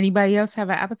you. Anybody else have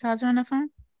an appetizer on their phone?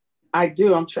 I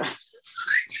do. I'm trying.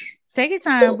 Take your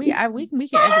time. We can edit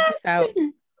this out.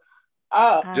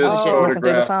 I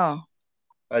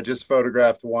just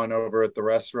photographed one over at the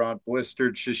restaurant.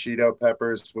 Blistered shishito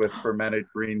peppers with fermented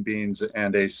green beans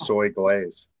and a soy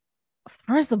glaze.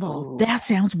 First of all, that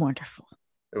sounds wonderful.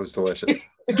 It was delicious.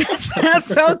 That sounds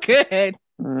so good.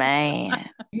 Man.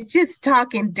 You're just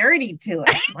talking dirty to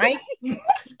us, right?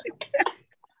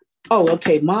 Oh,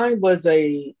 okay. Mine was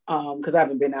because I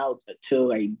haven't been out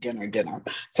to a dinner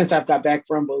since I've got back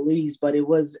from Belize, but it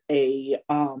was I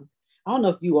don't know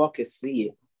if you all can see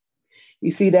it.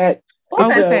 You see that? Oh,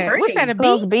 what's that? What's that, a beet?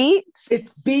 Those beets?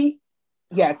 It's beet.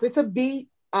 Yes, it's a beet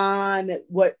on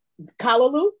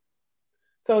callaloo.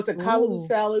 So it's a callaloo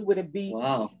salad with a beet.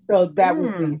 Wow. So that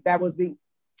was the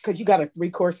because you got a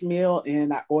 3-course meal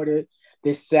and I ordered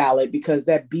this salad because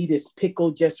that beet is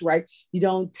pickled just right. You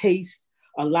don't taste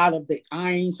a lot of the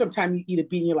iron. Sometimes you eat a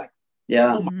beet and you're like,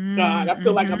 oh my God, I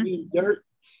feel like I'm eating dirt.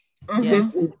 Mm-hmm.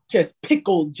 This is just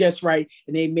pickled just right.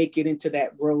 And they make it into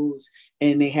that rose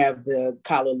and they have the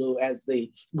callaloo as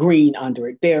the green under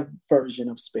it, their version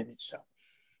of spinach. So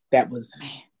that was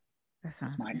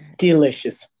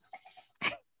delicious.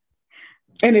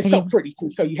 And it's so pretty too.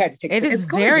 So you had to take it. It is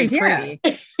very pretty.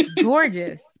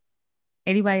 Gorgeous.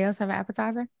 Anybody else have an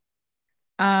appetizer?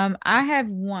 I have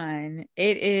one.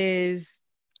 It is,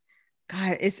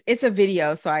 God, it's a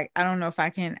video, so I don't know if I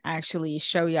can actually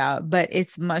show y'all, but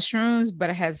it's mushrooms,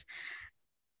 but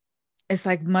it's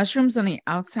like mushrooms on the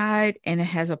outside and it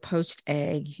has a poached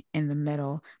egg in the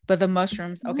middle. But the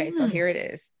mushrooms, okay, so here it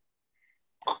is.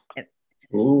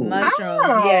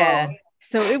 Mushrooms, yeah.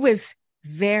 So it was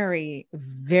very,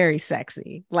 very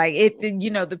sexy. Like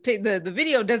the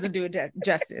video doesn't do it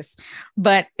justice,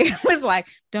 but it was like,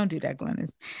 don't do that,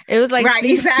 Glennis. It was like,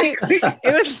 exactly.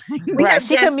 It was like,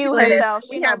 she can mute herself.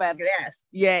 She know better.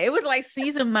 Yeah, it was like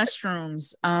seasoned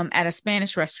mushrooms at a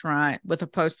Spanish restaurant with a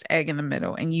poached egg in the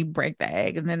middle, and you break the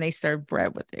egg, and then they serve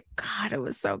bread with it. God, it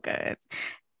was so good.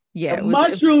 Yeah,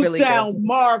 mushrooms really sound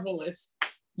marvelous.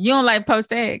 You don't like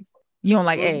poached eggs? You don't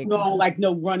like eggs? No, I don't like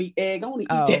no runny egg. I only eat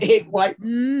the egg white.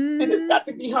 And it's got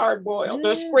to be hard boiled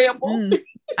or scrambled.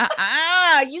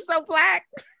 You so black.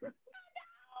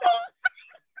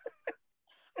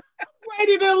 Write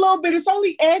it in a little bit. It's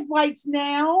only egg whites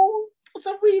now.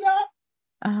 Sarita.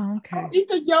 Oh, okay. I don't eat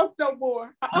the yolk no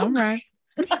more. All right.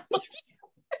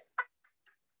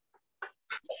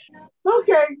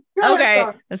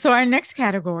 Okay. So our next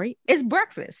category is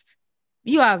breakfast.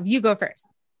 You go first.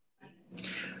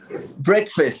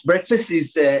 Breakfast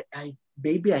is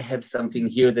maybe I have something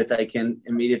here that I can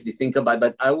immediately think about,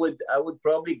 but I would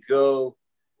probably go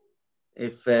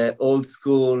if old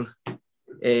school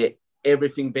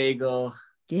everything bagel.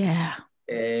 Yeah.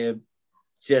 I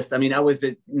was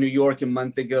in New York a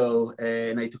month ago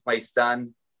and I took my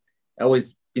son. I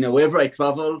was, wherever I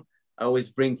travel, I always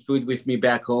bring food with me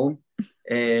back home.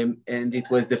 And it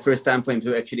was the first time for him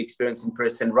to actually experience in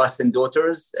person Russ and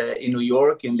Daughters in New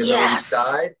York in the Lower East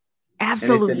Side.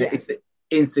 Absolutely. It's an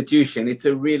institution. It's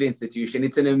a real institution.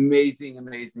 It's an amazing,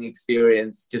 amazing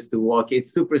experience just to walk.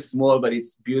 It's super small, but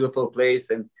it's a beautiful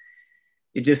place. And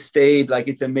it just stayed like,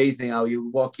 it's amazing how you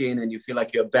walk in and you feel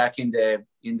like you're back in the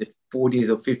 40s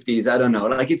or 50s. I don't know.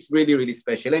 Like, it's really, really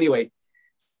special. Anyway,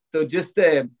 so just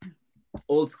the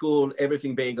old school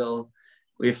everything bagel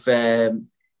with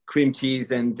cream cheese.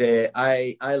 And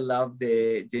I love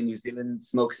the New Zealand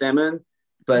smoked salmon.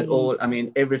 But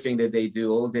everything that they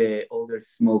do, all their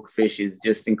smoked fish is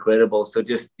just incredible. So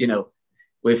just,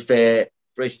 with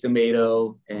fresh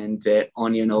tomato and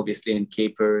onion, obviously, and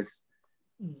capers.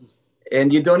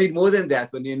 And you don't need more than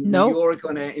that. When you're in New York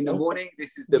in the morning,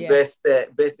 this is the best that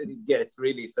it gets,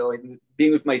 really. So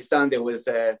being with my son, there was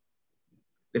the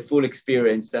full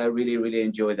experience. I really, really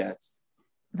enjoy that.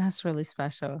 That's really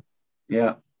special.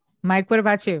 Yeah. Mike, what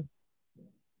about you?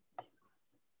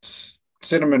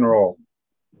 Cinnamon roll.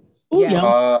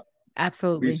 Yeah,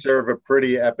 absolutely. We serve a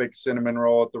pretty epic cinnamon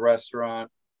roll at the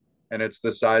restaurant, and it's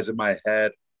the size of my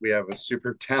head. We have a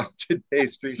super talented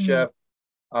pastry chef,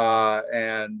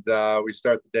 and we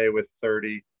start the day with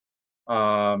 30,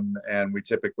 and we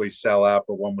typically sell out,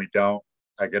 but when we don't,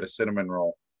 I get a cinnamon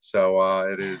roll. So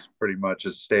it is pretty much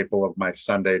a staple of my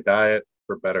Sunday diet,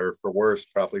 for better or for worse,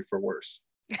 probably for worse.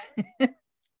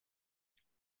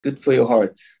 Good for your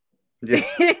heart. Yeah.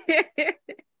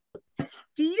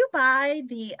 Do you buy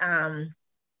the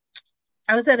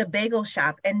I was at a bagel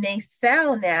shop and they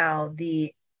sell now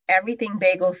the everything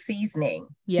bagel seasoning.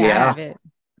 Yeah. I have it.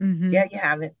 Mm-hmm. Yeah, you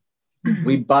have it.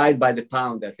 We buy it by the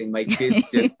pound. I think my kids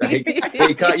just like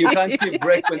you can't see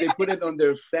break when they put it on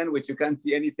their sandwich. You can't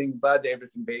see anything but the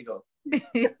everything bagel.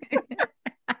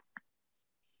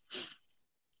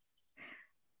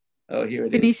 Oh, here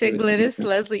it is. Tanisha, Glynis,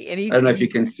 Leslie, anything? I don't know if you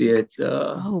can see it.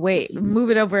 Oh, wait. Move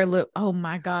it over a little. Oh,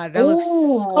 my God. That looks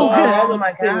so good. Oh,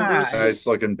 my God. Nice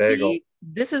looking bagel.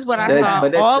 This is what I saw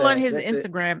all on his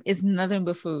Instagram. It's nothing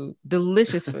but food.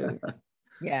 Delicious food.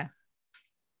 Yeah.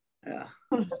 Yeah.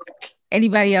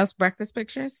 Anybody else breakfast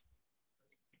pictures?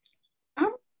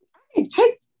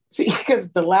 Because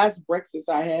the last breakfast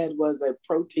I had was a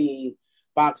protein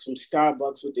box from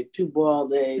Starbucks with the 2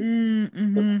 boiled eggs,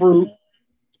 the fruit,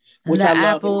 which the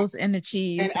apples and the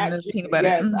cheese and the peanut butter.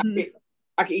 Yes,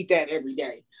 I can eat that every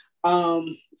day.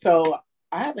 So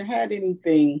I haven't had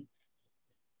anything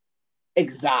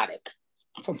exotic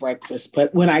for breakfast,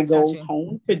 but when I go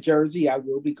home to Jersey, I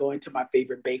will be going to my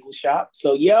favorite bagel shop.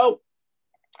 So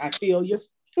I feel you.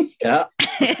 Yeah.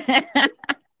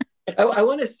 I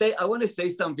want to say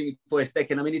something for a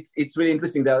second. I mean, it's really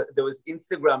interesting that there was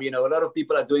Instagram. A lot of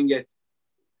people are doing it,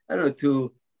 I don't know,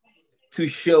 to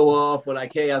show off, or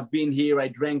like, hey, I've been here, I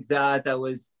drank that.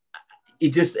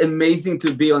 It's just amazing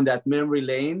to be on that memory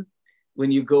lane when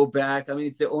you go back. I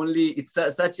mean, it's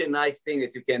such a nice thing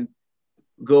that you can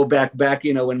go back,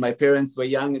 when my parents were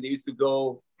young and they used to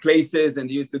go places and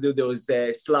they used to do those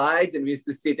slides, and we used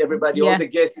to sit, everybody, all the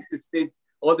guests used to sit,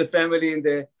 all the family in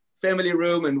the family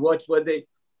room and watch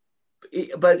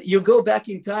but you go back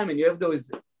in time and you have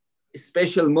those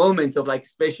special moments of like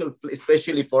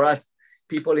especially for us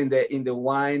people in the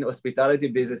wine hospitality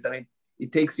business. I mean,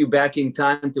 it takes you back in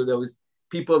time to those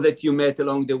people that you met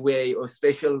along the way, or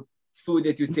special food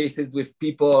that you tasted with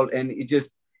people, and it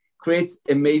just creates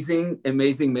amazing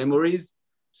memories.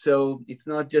 So it's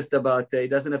not just about it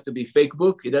doesn't have to be fake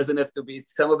book. It doesn't have to be.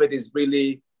 Some of it is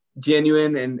really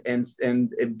genuine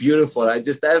and beautiful.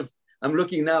 I'm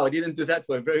looking now. I didn't do that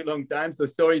for a very long time, so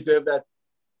sorry to have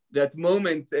that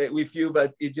moment with you,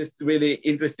 but it's just really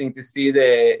interesting to see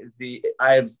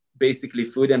I have basically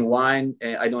food and wine.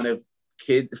 I don't have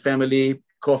family.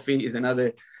 Coffee is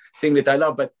another thing that I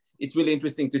love, but it's really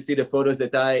interesting to see the photos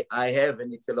that I have,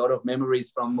 and it's a lot of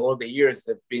memories from all the years.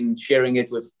 I've been sharing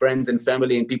it with friends and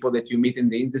family and people that you meet in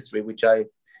the industry, which I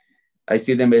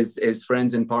see them as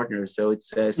friends and partners. So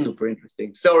it's super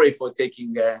interesting. Sorry for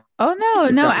taking.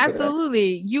 No,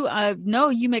 absolutely. You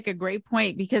make a great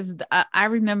point, because I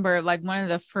remember like one of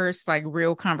the first like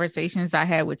real conversations I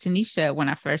had with Tanisha when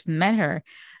I first met her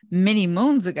many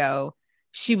moons ago.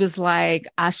 She was like,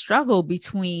 I struggle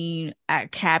between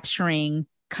capturing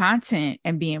content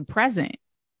and being present.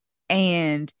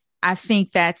 And I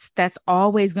think that's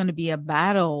always going to be a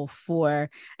battle for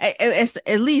it's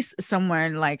at least somewhere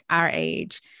in like our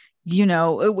age.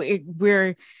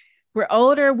 We're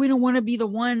older. We don't want to be the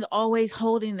ones always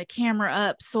holding the camera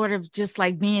up, sort of just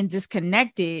like being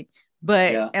disconnected.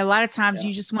 But a lot of times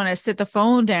you just want to sit the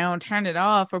phone down, turn it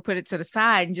off, or put it to the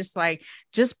side and just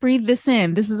breathe this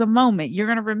in. This is a moment. You're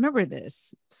going to remember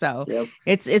this. So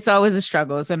it's always a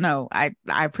struggle. So no, I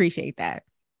appreciate that.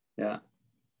 Yeah.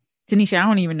 Tanisha, I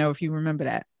don't even know if you remember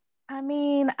that. I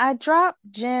mean, I drop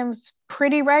gems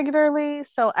pretty regularly,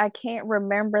 so I can't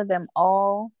remember them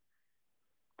all.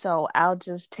 So I'll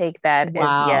just take that as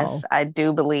yes, I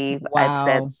do believe I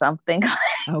said something.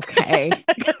 Okay.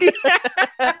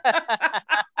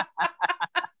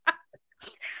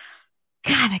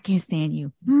 God, I can't stand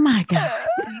you. My God.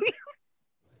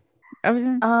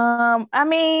 I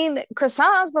mean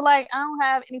croissants, but like I don't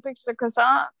have any pictures of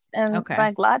croissants and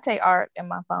like latte art in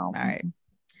my phone. All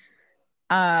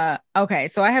right. Okay,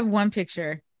 so I have one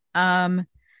picture.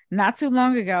 not too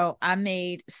long ago, I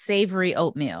made savory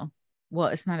oatmeal. Well,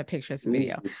 it's not a picture, it's a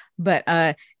video. But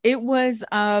it was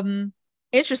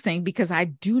interesting because I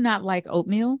do not like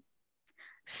oatmeal.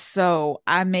 So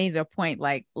I made it a point,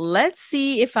 like, let's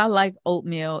see if I like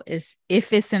oatmeal if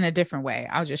it's in a different way.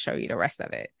 I'll just show you the rest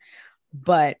of it.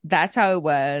 But that's how it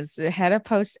was. It had a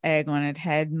poached egg on it,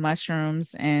 had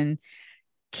mushrooms and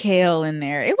kale in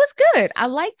there. It was good. I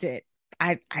liked it.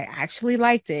 I actually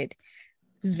liked it. It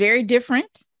was very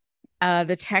different.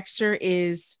 The texture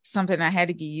is something I had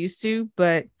to get used to,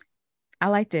 but I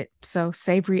liked it. So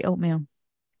savory oatmeal.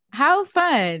 How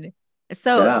fun.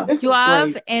 So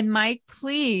Yoav and Mike,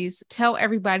 please tell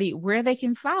everybody where they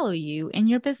can follow you and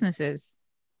your businesses.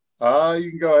 You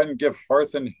can go ahead and give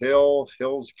Hearth and Hill,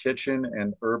 Hill's Kitchen,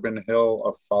 and Urban Hill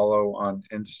a follow on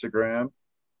Instagram.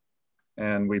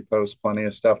 And we post plenty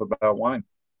of stuff about wine.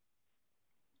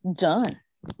 Done.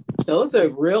 Those are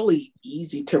really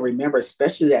easy to remember,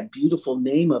 especially that beautiful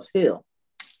name of Hill.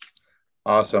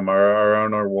 Awesome. Our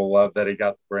owner will love that he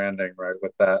got the branding right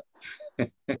with that.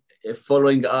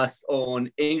 Following us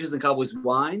on Angels and Cowboys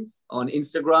Wines on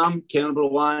Instagram, Cannibal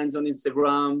Wines on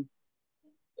Instagram.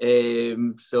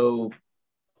 And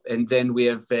then we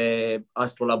have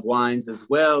Astrolab Wines as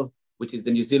well, which is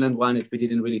the New Zealand wine that we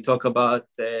didn't really talk about.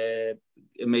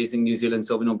 Amazing New Zealand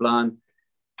Sauvignon Blanc,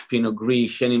 Pinot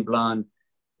Gris, Chenin Blanc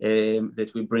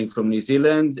that we bring from New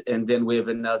Zealand. And then we have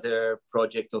another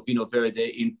project of Vinho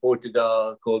Verde in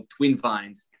Portugal called Twin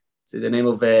Vines. So the name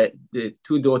of the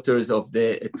two daughters of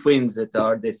the twins that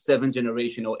are the 7th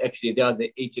generation, or actually they are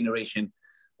the 8th generation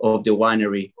of the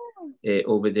winery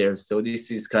over there. So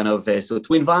this is kind of, so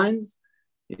Twin Vines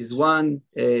is one,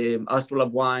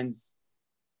 Astrolab Wines,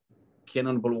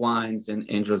 Cannonball Wines, and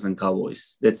Angels and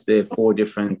Cowboys. That's the 4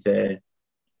 different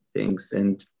things.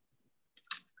 And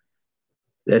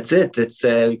that's it. That's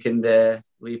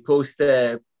we post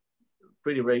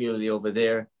pretty regularly over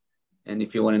there. And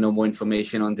if you want to know more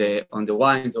information on the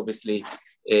wines, obviously,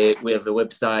 we have a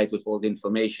website with all the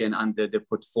information under the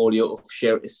portfolio of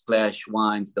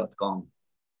sharesplashwines.com.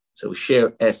 So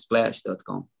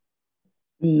sharesplash.com.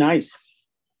 Nice.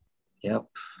 Yep.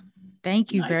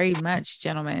 Thank you very much,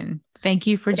 gentlemen. Thank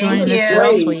you for joining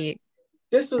this Suite.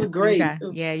 This was great.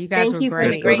 You guys were great. For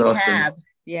the great awesome. cab.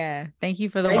 Yeah. Thank you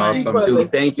for the Awesome. wine.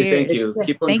 Thank you.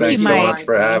 Keep on. Thank Thanks you, so Mike. much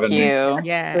for having me.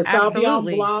 Yeah, the Sauvignon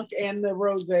absolutely. Blanc and the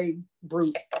Rosé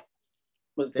Brut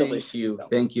was delicious.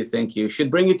 Thank you. Should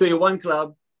bring it to your wine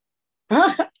club.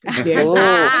 About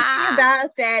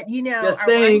that,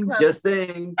 Just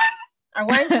saying. Our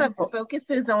wine club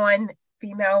focuses on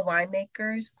female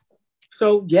winemakers.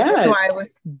 So yes.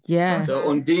 So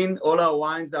Undine, all our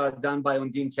wines are done by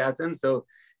Undine Chatton. So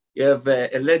you have a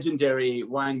legendary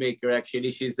winemaker.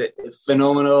 Actually, she's a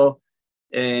phenomenal.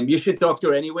 You should talk to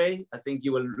her anyway. I think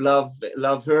you will love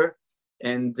her.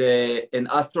 And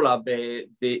Astrolab,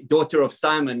 the daughter of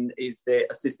Simon, is the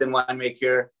assistant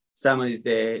winemaker. Simon is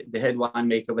the head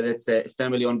winemaker, but it's a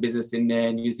family-owned business in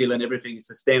New Zealand. Everything is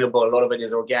sustainable. A lot of it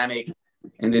is organic,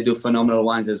 and they do phenomenal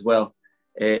wines as well.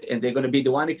 And they're going to be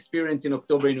the wine experience in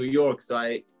October in New York.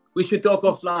 So we should talk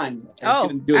offline. I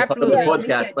shouldn't do it part of the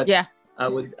podcast, but I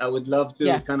would love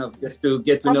to kind of just to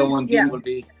get to know one thing will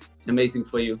be amazing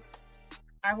for you.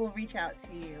 I will reach out to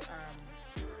you.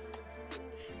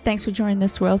 Thanks for joining the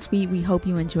Swirl Suite. We hope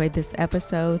you enjoyed this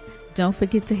episode. Don't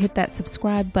forget to hit that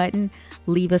subscribe button,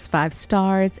 leave us 5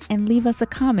 stars, and leave us a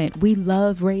comment. We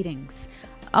love ratings.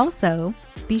 Also,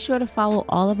 be sure to follow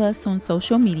all of us on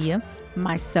social media.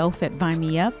 Myself at Vine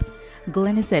Me Up,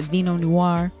 Glennis at Vino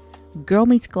Noir, Girl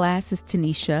Meets Glass is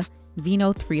Tanisha,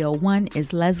 Vino 301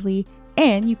 is Leslie,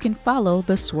 and you can follow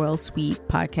the Swirl Suite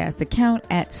podcast account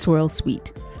at Swirl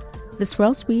Suite. The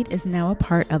Swirl Suite is now a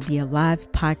part of the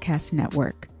Alive Podcast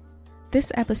Network.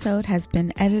 This episode has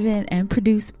been edited and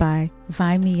produced by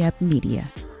Vine Me Up Media.